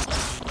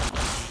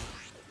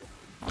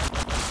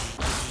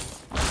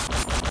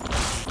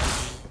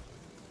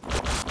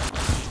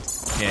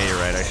 Yeah, you're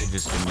right. I should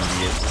just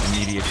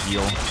immediate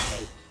heal.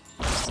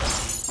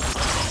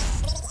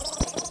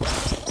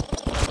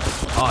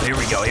 Oh, here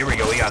we go. Here we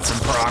go. We got some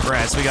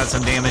progress. We got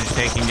some damage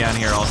taking down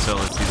here also.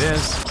 Let's do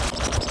this.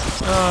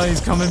 Oh,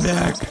 he's coming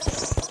back.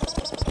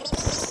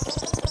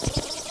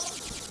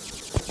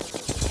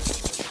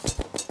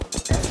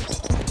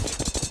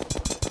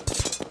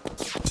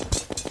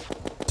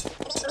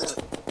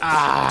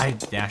 Ah, I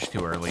dashed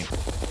too early.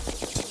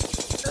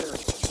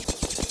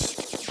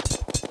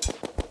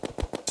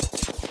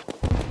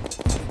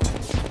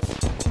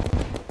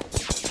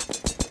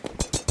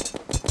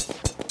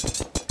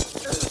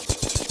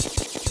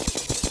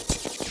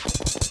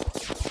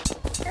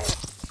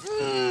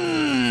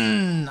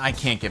 I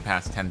can't get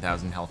past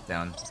 10,000 health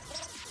down.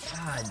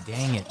 God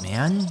dang it,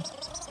 man.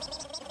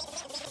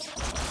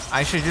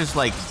 I should just,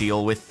 like,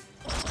 deal with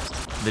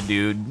the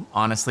dude,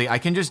 honestly. I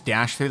can just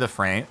dash through the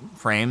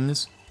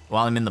frames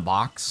while I'm in the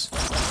box.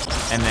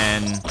 And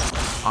then,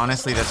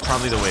 honestly, that's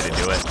probably the way to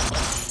do it.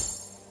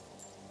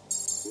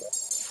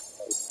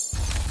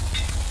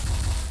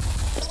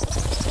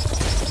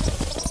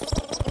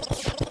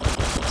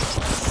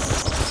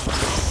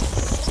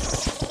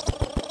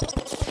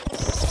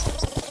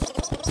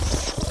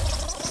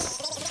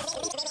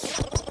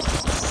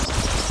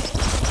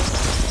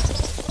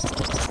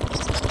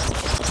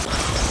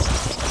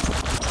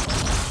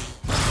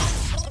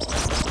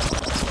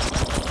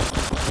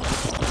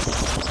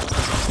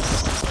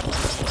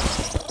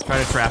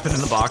 Try to trap it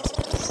in the box.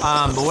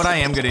 But what I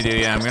am gonna do,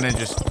 yeah, I'm gonna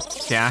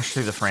just dash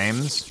through the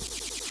frames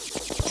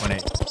when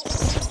it...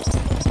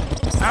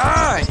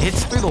 Ah! It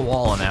hits through the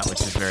wall on that,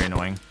 which is very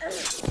annoying.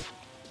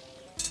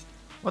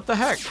 What the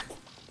heck?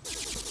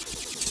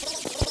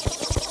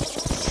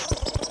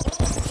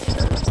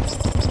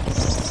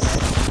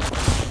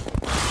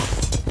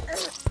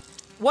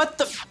 What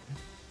the?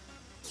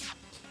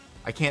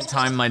 I can't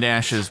time my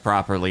dashes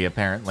properly,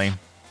 apparently.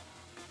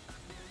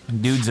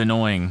 Dude's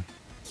annoying.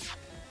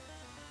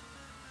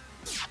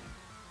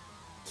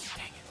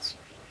 Dang it.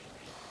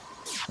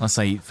 Unless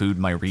I eat food,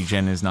 my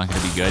regen is not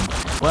gonna be good.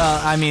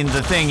 Well, I mean,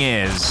 the thing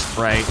is,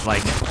 right,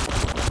 like,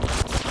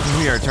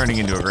 we are turning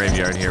into a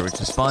graveyard here, which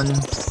is fun.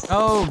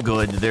 Oh,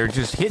 good, they're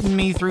just hitting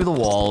me through the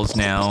walls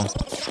now.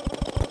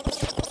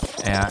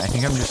 Yeah, I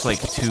think I'm just,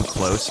 like, too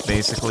close,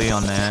 basically,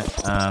 on that.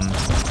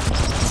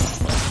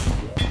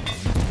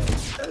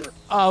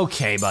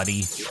 Okay,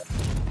 buddy.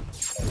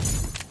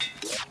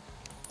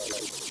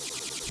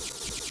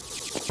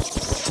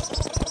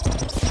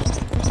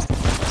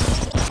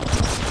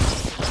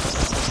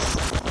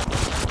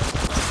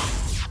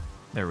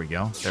 There we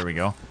go, there we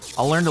go.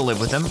 I'll learn to live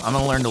with him. I'm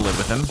gonna learn to live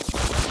with him.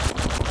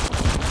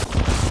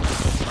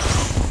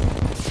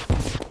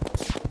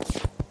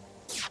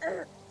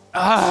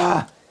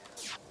 Ah!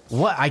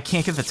 What? I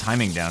can't get the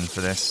timing down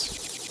for this.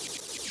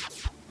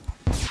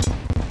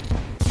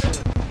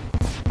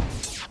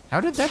 How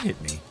did that hit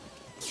me?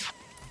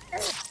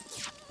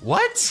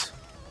 What?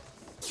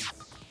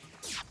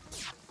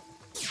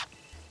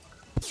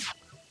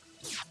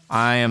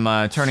 I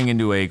am turning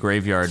into a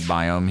graveyard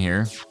biome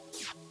here.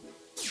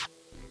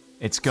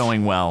 It's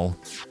going well.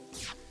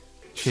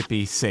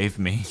 Chippy, save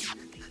me.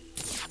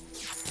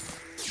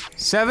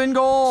 7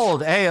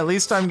 gold! Hey, at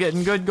least I'm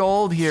getting good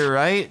gold here,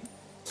 right?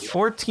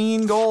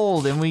 14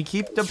 gold, and we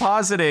keep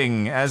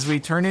depositing as we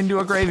turn into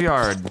a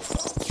graveyard.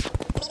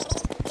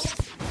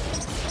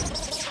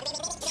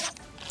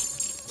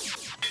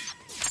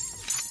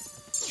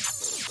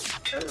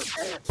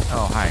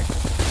 Oh, hi.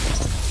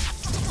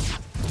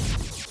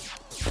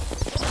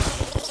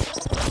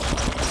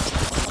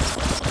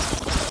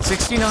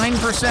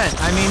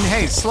 %. I mean,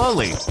 hey,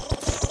 slowly.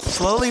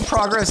 Slowly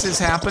progress is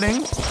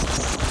happening.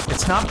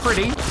 It's not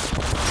pretty,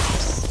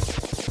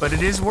 but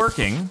it is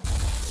working.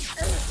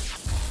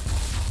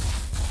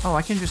 Oh,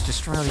 I can just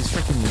destroy all these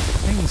freaking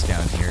things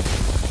down here.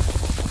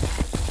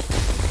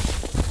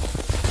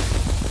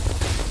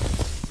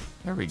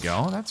 There we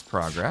go, that's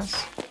progress.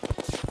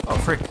 Oh,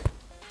 frick.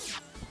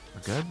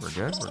 We're good, we're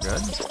good, we're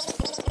good.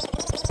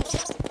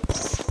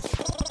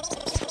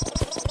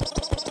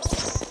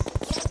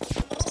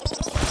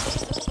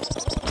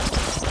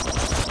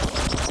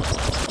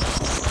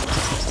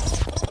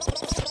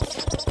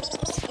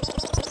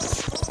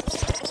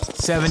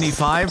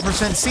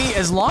 %. See,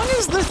 as long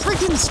as the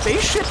freaking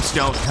spaceships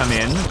don't come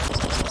in,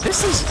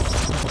 this is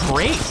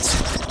great.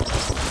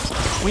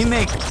 We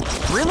make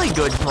really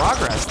good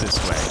progress this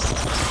way.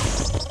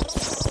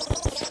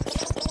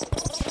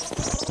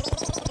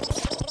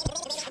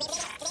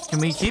 Can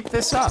we keep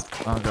this up?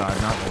 Oh god,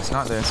 not this,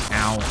 not this.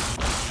 Ow.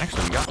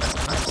 Actually, we got that.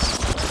 Nice.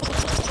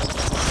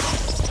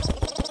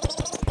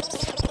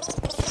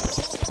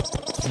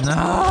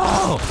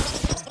 No!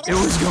 It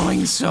was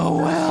going so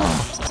well.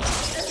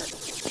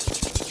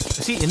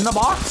 Is he in the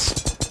box?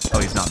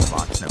 Oh, he's not in the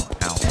box. No.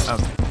 Ow.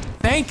 Okay.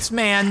 Thanks,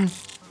 man.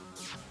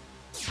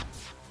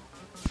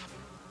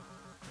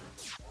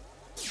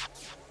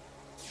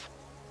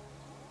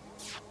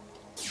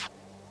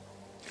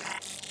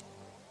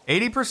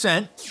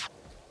 %.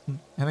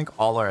 I think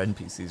all our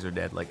NPCs are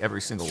dead, like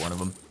every single one of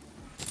them.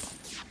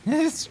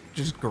 It's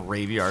just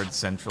graveyard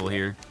central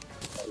here.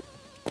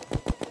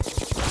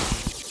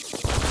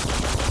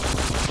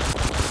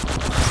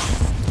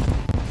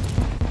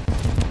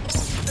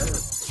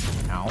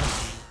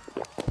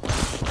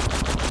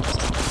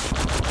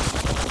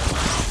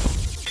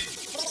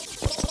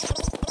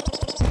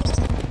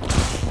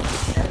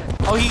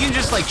 Oh, he can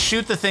just like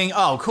shoot the thing.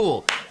 Oh,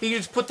 cool. He can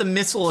just put the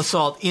missile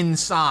assault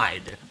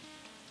inside.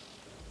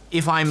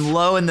 If I'm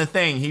low in the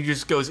thing, he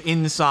just goes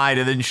inside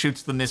and then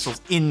shoots the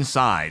missiles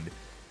inside.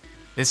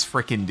 This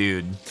frickin'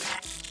 dude.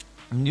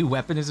 New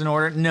weapon is in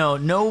order?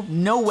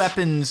 No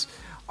weapons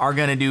are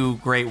gonna do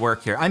great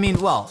work here. I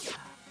mean, well,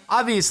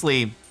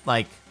 obviously,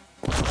 like,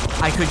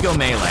 I could go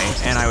melee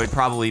and I would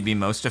probably be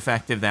most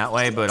effective that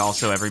way, but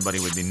also everybody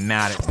would be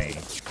mad at me.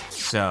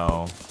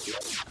 So,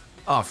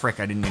 oh frick,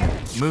 I didn't even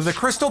move the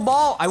crystal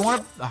ball. I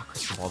want to, oh,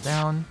 crystal ball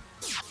down.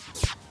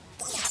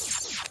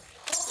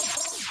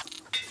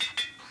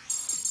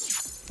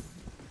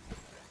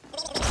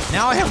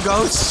 Now I have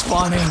ghosts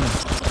spawning.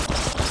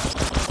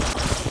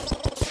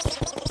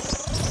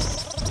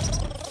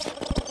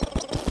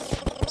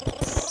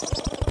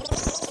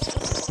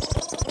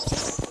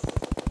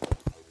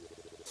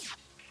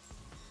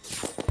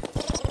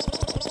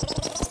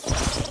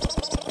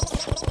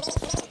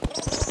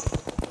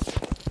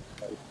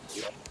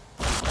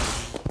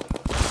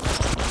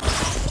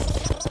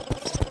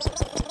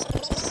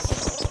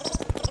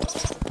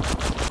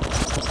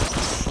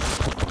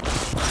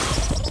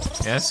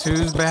 Guess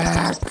who's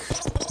back?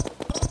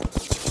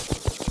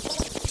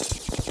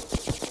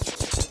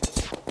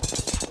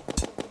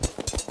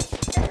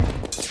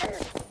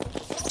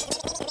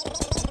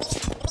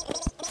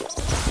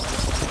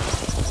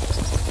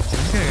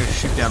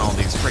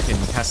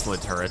 Tesla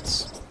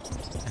turrets.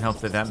 And hope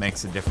that that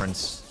makes a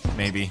difference,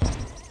 maybe.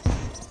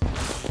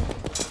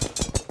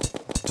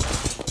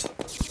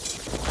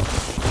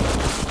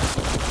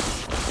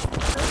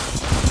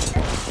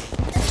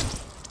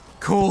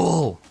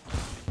 Cool!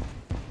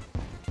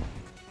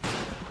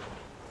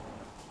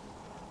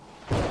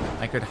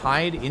 I could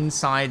hide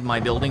inside my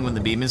building when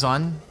the beam is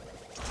on.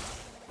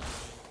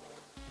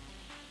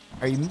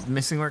 Are you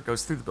missing where it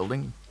goes through the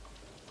building?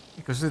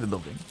 It goes through the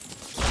building.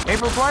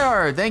 April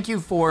Twihard, thank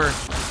you for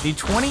the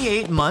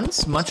 28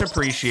 months. Much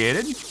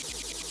appreciated.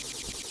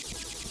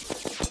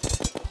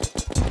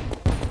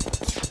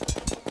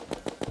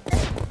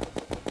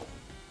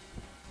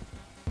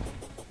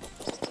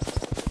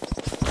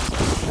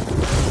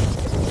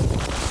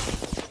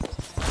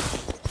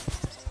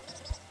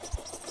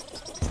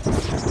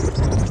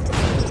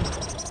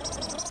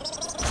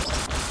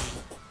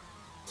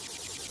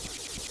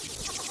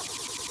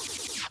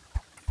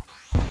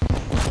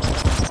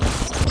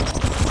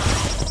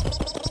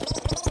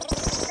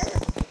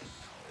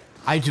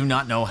 I do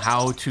not know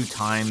how to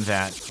time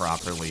that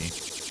properly.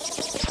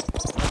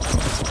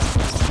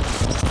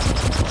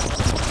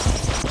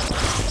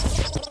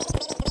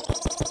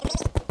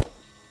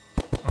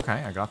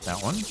 Okay, I got that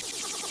one.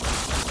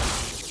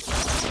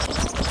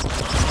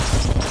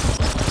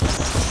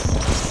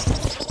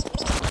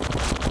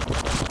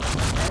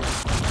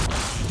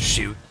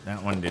 Shoot,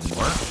 that one didn't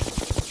work.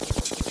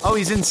 Oh,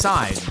 he's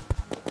inside.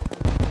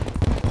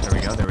 There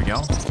we go, there we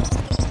go.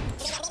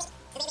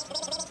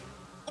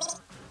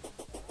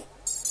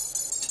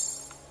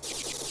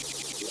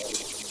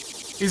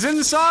 He's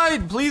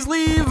inside! Please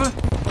leave!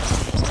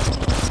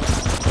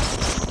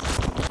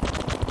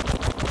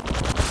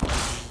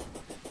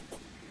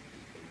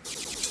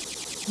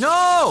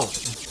 No!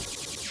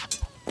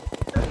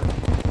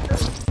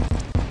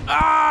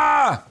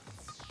 Ah!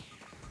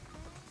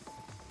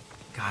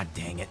 God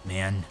dang it,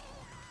 man.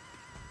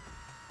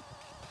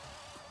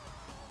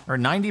 Or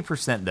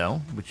 90% though,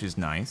 which is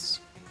nice.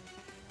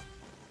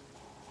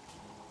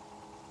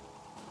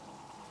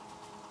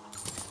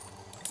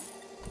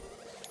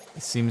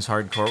 It seems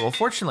hardcore. Well,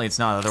 fortunately it's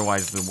not,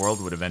 otherwise the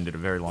world would have ended a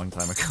very long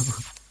time ago.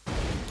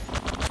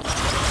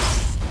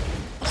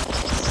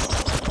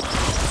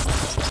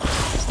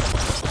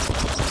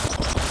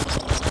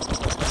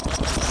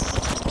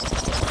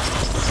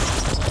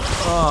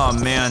 Oh,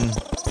 man.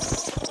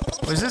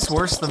 Was this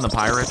worse than the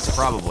pirates?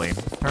 Probably.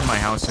 Turned my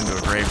house into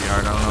a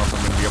graveyard. I don't know if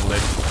I'm going to be able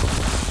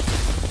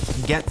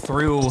to get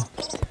through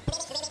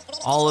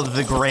all of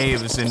the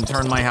graves and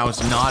turn my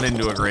house not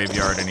into a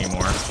graveyard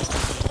anymore.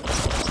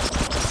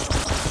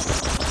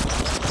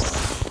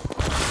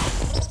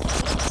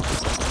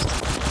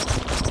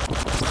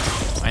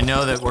 I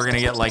know that we're going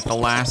to get, like, the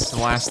last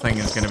thing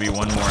is going to be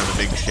one more of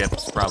the big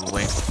ships,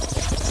 probably.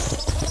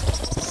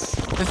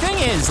 The thing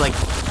is, like,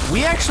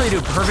 we actually do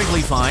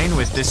perfectly fine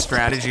with this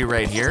strategy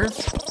right here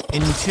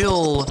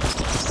until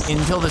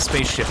the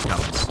spaceship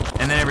comes,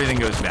 and then everything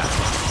goes bad.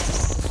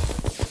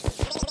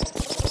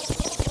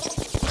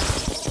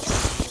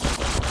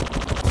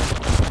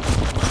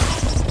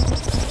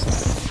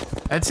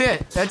 That's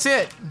it. That's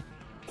it.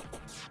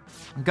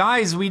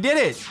 Guys, we did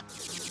it.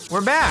 We're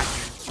back.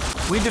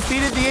 We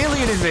defeated the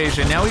alien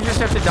invasion. Now we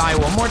just have to die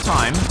one more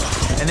time,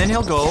 and then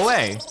he'll go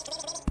away.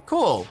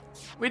 Cool.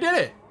 We did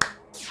it.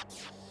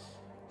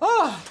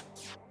 Oh.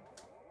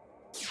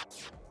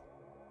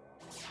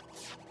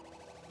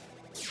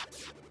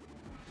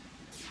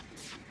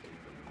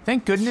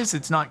 Thank goodness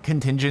it's not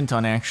contingent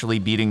on actually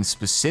beating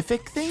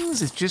specific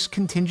things. It's just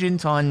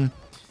contingent on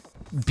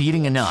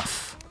beating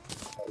enough.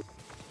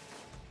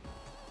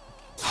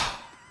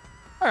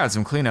 I got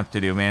some cleanup to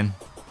do, man.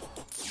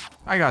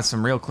 I got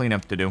some real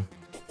cleanup to do.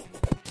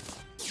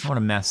 What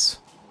a mess.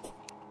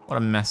 What a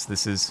mess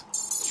this is.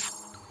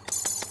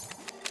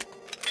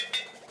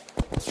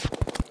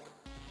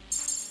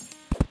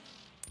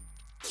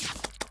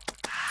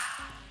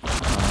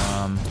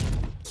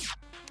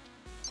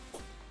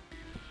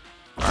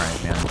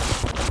 Alright, man.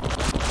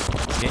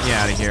 Get you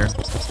out of here.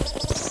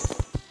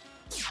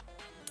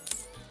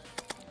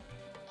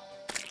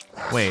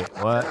 Wait,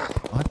 what?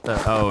 What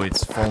the? Oh,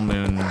 it's full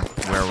moon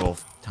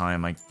werewolf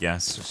time, I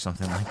guess, or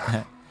something like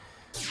that.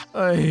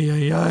 Ay,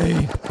 ay,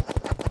 ay.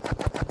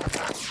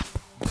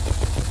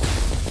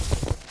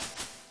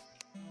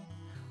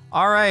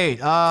 All right,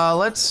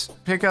 let's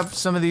pick up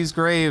some of these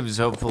graves,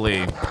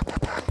 hopefully.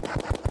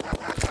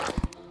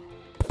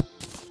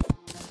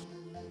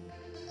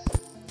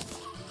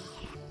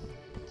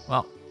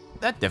 Well,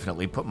 that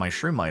definitely put my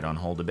shroomite on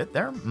hold a bit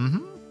there.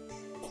 Mm-hmm.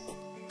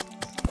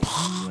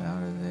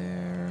 Out of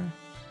there.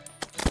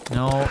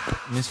 No,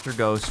 Mr.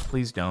 Ghost,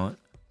 please don't.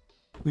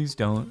 Please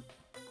don't.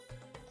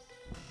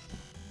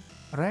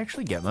 Did I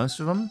actually get most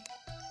of them?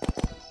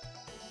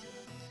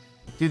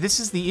 Dude, this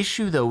is the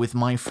issue, though, with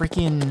my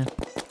freaking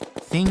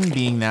thing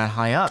being that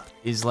high up,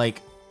 is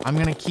like, I'm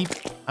gonna keep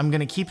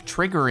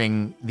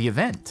triggering the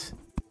event.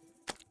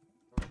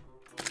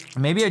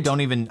 Maybe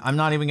I'm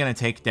not even gonna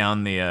take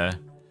down the,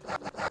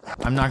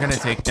 I'm not gonna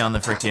take down the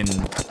freaking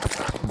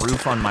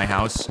roof on my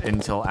house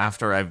until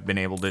after I've been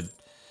able to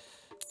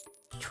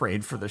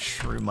trade for the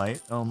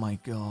shroomite. Oh my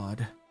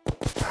god.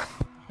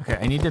 Okay,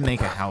 I need to make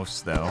a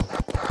house though.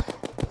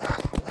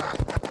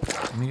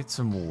 Let me get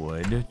some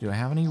wood. Do I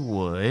have any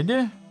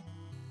wood?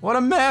 What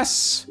a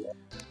mess!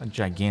 A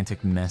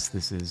gigantic mess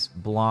this is.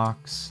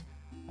 Blocks.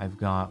 I've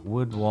got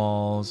wood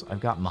walls.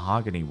 I've got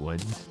mahogany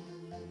wood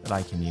that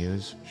I can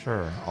use.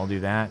 Sure, I'll do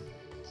that.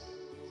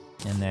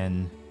 And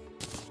then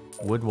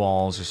wood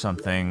walls or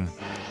something.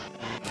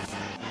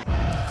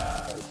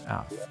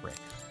 Ah, frick.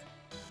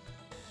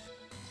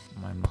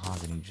 My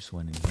mahogany just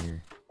went in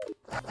here.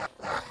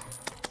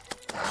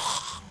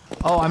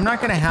 Oh, I'm not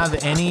gonna have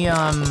any,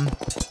 I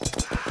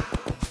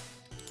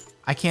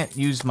can't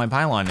use my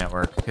pylon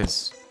network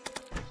because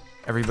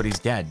everybody's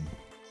dead.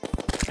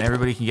 And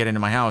everybody can get into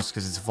my house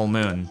because it's a full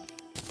moon.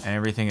 And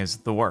everything is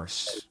the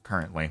worst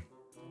currently.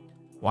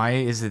 Why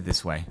is it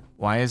this way?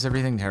 Why is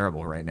everything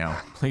terrible right now?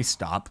 Please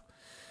stop.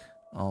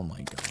 Oh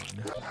my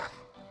god.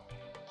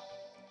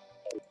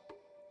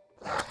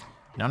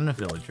 Not enough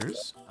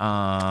villagers.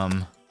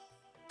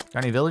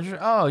 Got any villagers?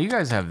 Oh, you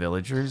guys have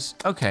villagers.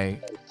 Okay.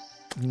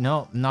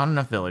 No, not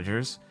enough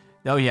villagers.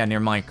 Oh yeah, near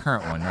my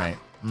current one, right.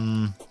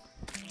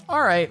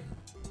 All right.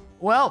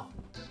 Well,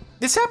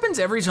 this happens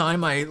every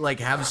time I like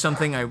have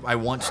something I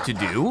want to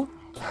do.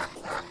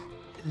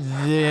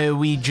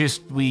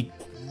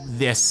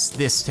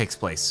 This takes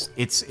place.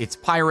 It's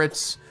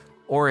pirates,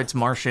 or it's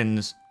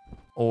Martians,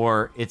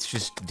 or it's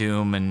just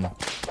doom and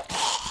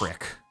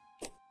frick.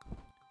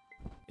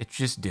 It's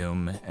just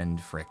doom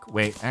and frick.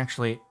 Wait,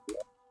 actually,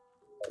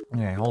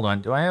 okay, hold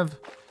on. Do I have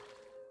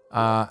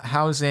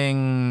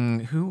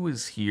housing? Who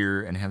was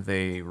here and have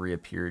they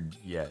reappeared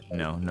yet?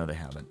 No, they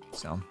haven't.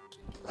 So,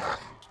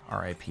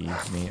 R.I.P.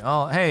 me.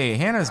 Oh, hey,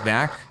 Hannah's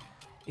back.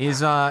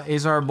 Is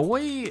our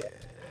boy?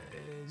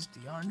 Is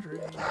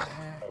DeAndre back?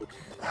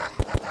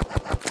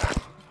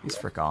 He's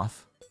frick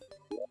off.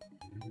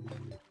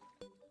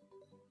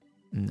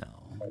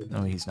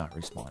 No, he's not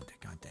responding.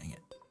 God dang it.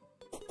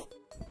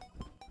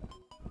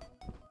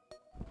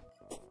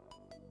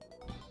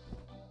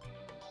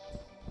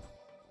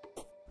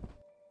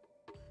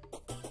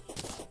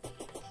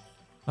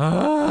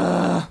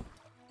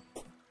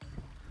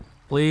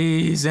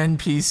 Please,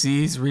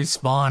 NPCs,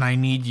 respawn. I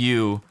need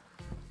you.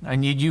 I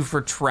need you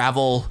for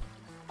travel.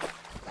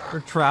 For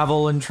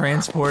travel and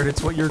transport.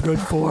 It's what you're good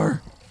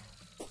for.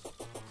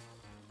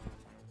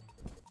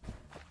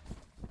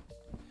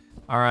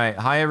 All right.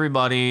 Hi,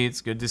 everybody. It's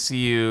good to see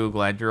you.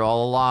 Glad you're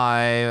all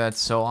alive. That's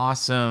so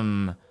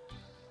awesome.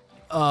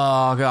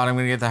 Oh, God. I'm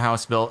going to get the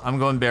house built. I'm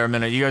going bare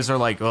minute. You guys are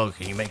like, oh,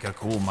 can you make a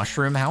cool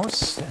mushroom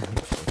house?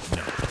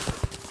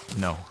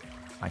 No,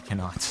 I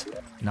cannot.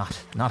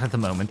 Not at the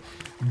moment.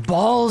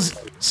 Balls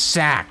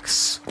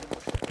sacks.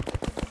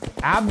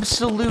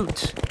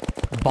 Absolute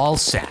ball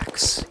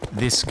sacks.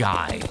 This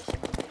guy.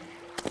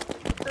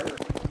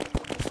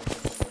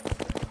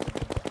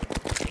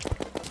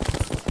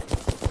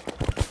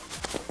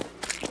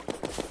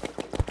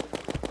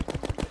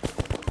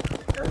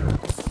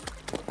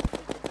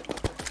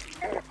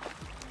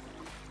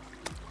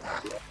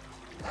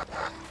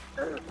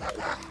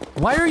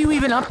 Why are you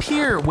even up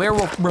here?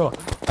 Werewolf, bro.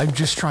 I'm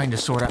just trying to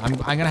sort out. I'm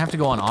gonna have to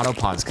go on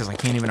autopause because I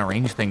can't even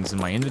arrange things in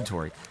my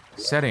inventory.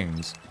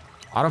 Settings.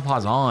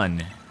 Autopause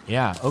on.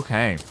 Yeah,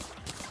 okay.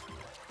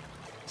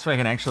 So I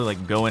can actually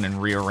like go in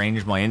and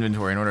rearrange my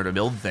inventory in order to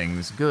build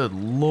things. Good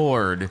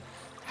lord.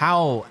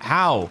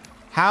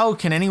 How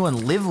can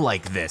anyone live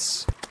like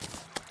this?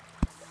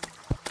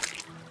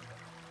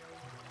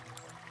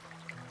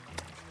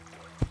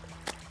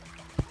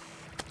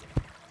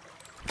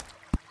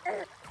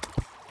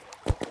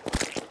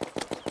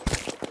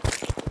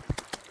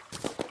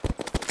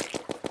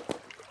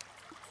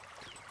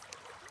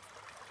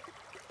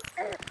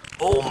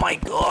 Oh my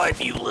god,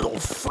 you little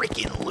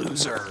freaking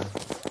loser.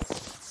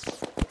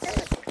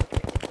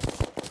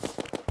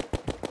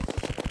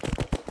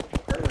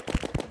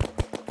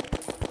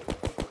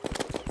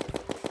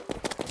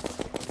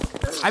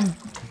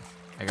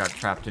 I got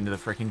trapped into the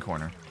freaking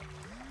corner.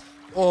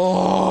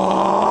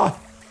 Oh!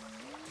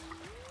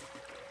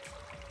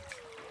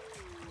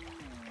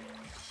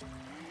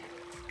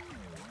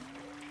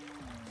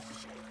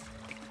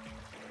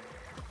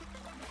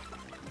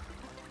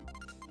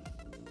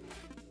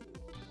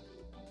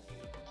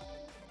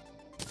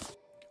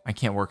 I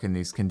can't work in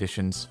these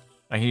conditions.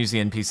 I can use the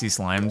NPC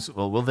slimes.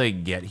 Well, will they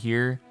get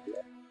here?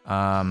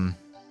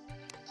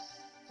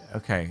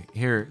 Okay,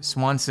 here,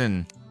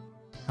 Swanson.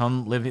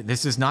 Come live.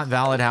 This is not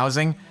valid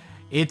housing.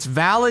 It's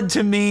valid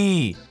to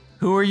me.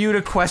 Who are you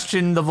to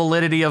question the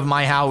validity of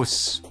my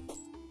house?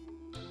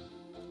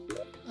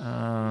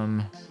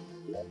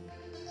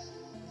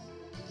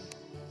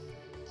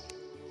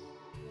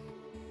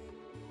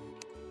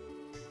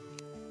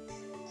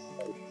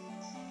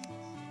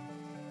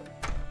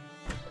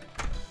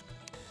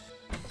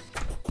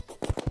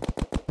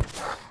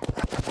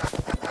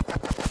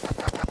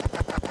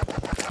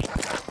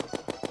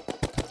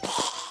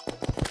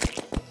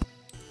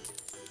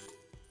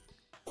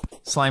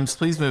 Slimes,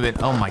 please move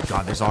it. Oh my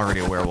god, there's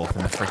already a werewolf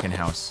in the freaking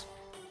house.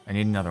 I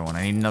need another one.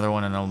 I need another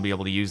one and I'll be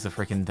able to use the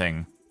freaking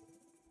thing.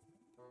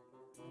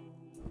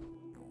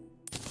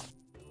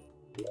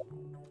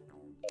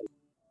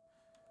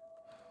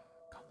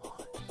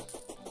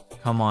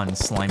 Come on,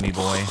 slimy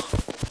boy.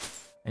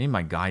 I need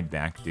my guide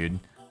back, dude.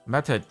 I'm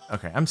about to,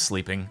 okay, I'm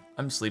sleeping.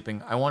 I'm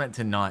sleeping. I want it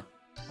to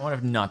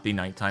not be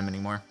nighttime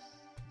anymore.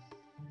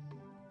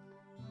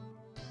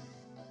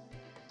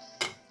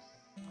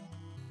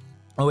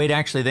 Oh wait,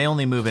 actually, they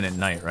only move in at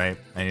night, right?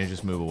 I need to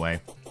just move away.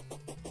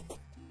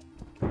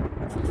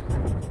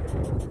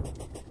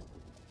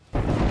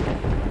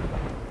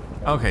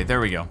 Okay, there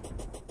we go.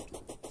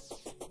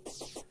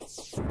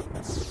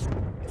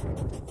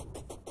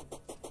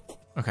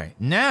 Okay,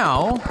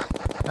 now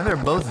they're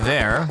both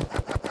there,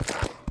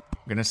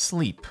 I'm gonna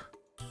sleep.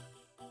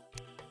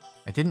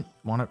 I didn't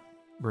want to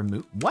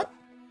remove, what?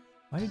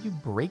 Why did you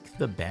break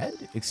the bed?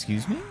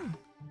 Excuse me?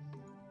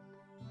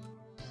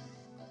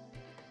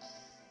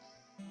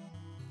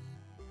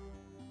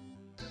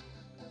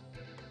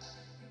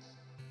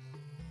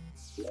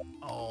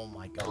 Oh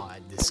my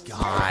god, this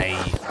guy.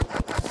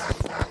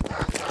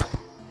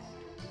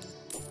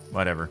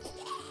 Whatever.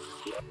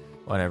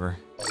 Whatever.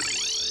 I'm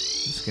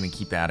just gonna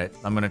keep at it.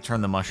 I'm gonna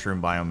turn the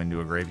mushroom biome into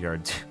a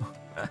graveyard too.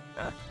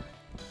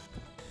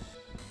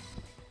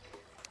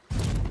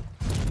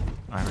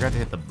 I forgot to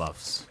hit the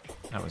buffs.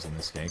 That was a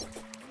mistake.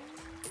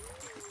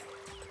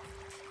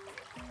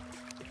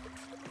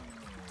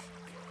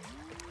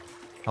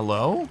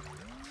 Hello?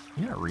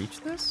 Can you not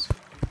reach this?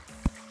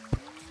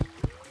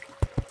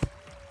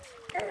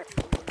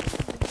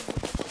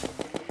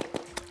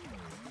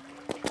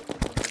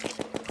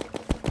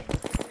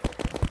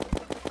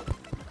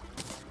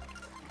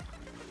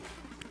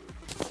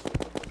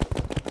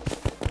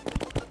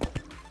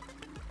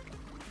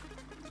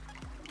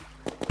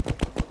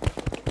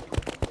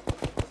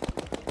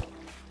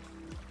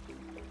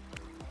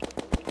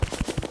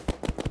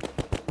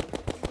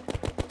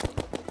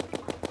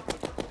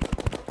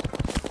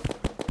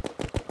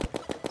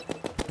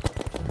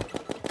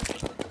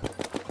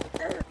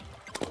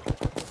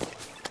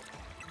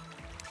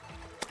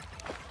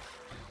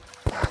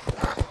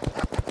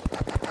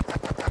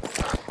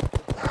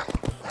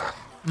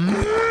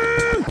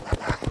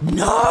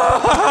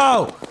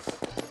 No!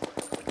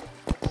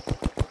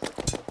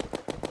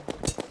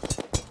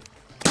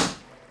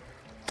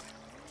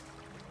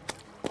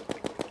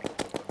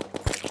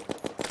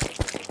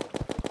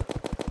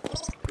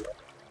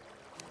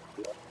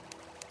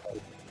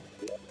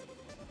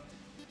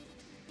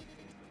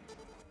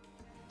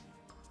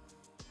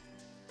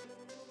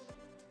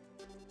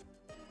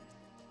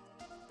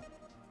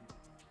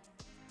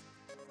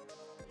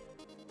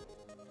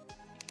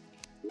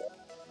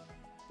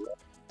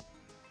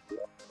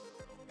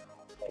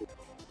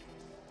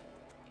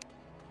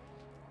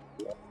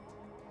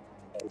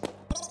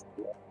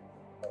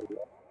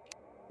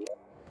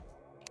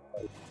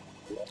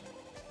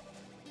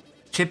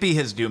 Chippy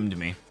has doomed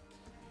me.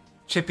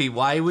 Chippy,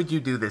 why would you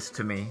do this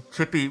to me?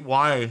 Chippy,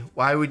 why?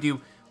 Why would you?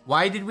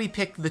 Why did we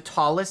pick the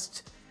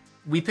tallest?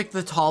 We picked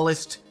the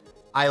tallest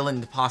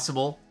island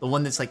possible, the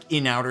one that's like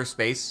in outer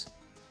space,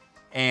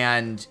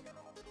 and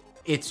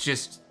it's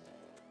just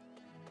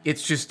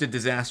a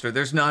disaster.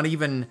 There's not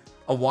even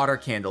a water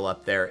candle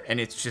up there, and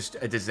it's just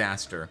a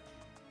disaster.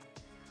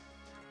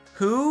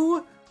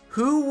 Who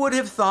would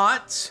have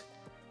thought?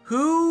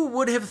 Who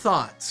would have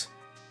thought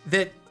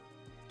that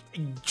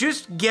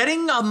just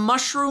getting a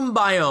mushroom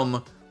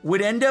biome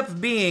would end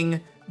up being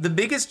the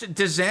biggest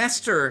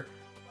disaster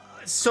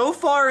so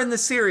far in the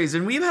series?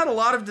 And we've had a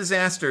lot of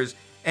disasters,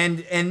 and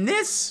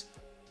this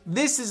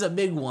is a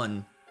big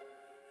one.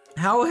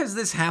 How has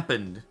this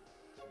happened?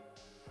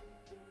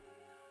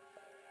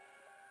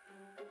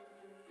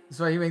 That's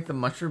why you make the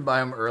mushroom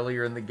biome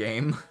earlier in the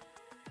game.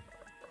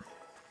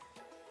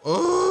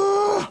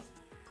 Ugh!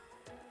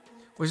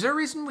 Was there a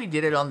reason we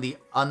did it on the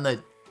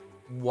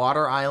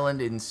water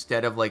island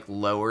instead of like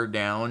lower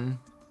down?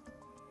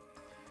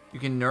 You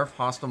can nerf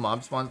hostile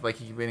mob spawns by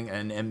keeping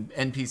an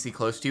NPC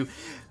close to you.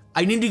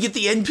 I need to get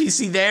the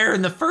NPC there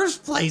in the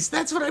first place.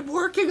 That's what I'm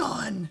working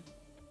on.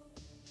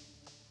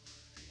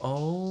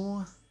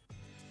 Oh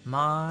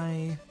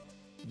my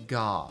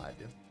god.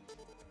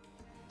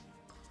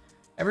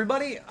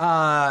 Everybody,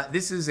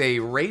 this is a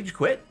rage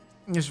quit.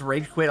 Just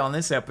rage quit on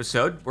this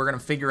episode. We're gonna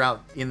figure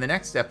out in the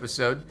next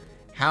episode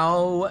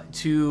how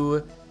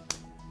to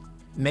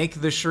make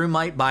the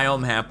Shroomite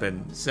biome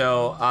happen.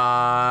 So,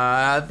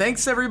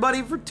 thanks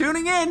everybody for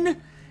tuning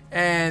in,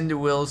 and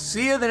we'll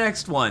see you the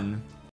next one.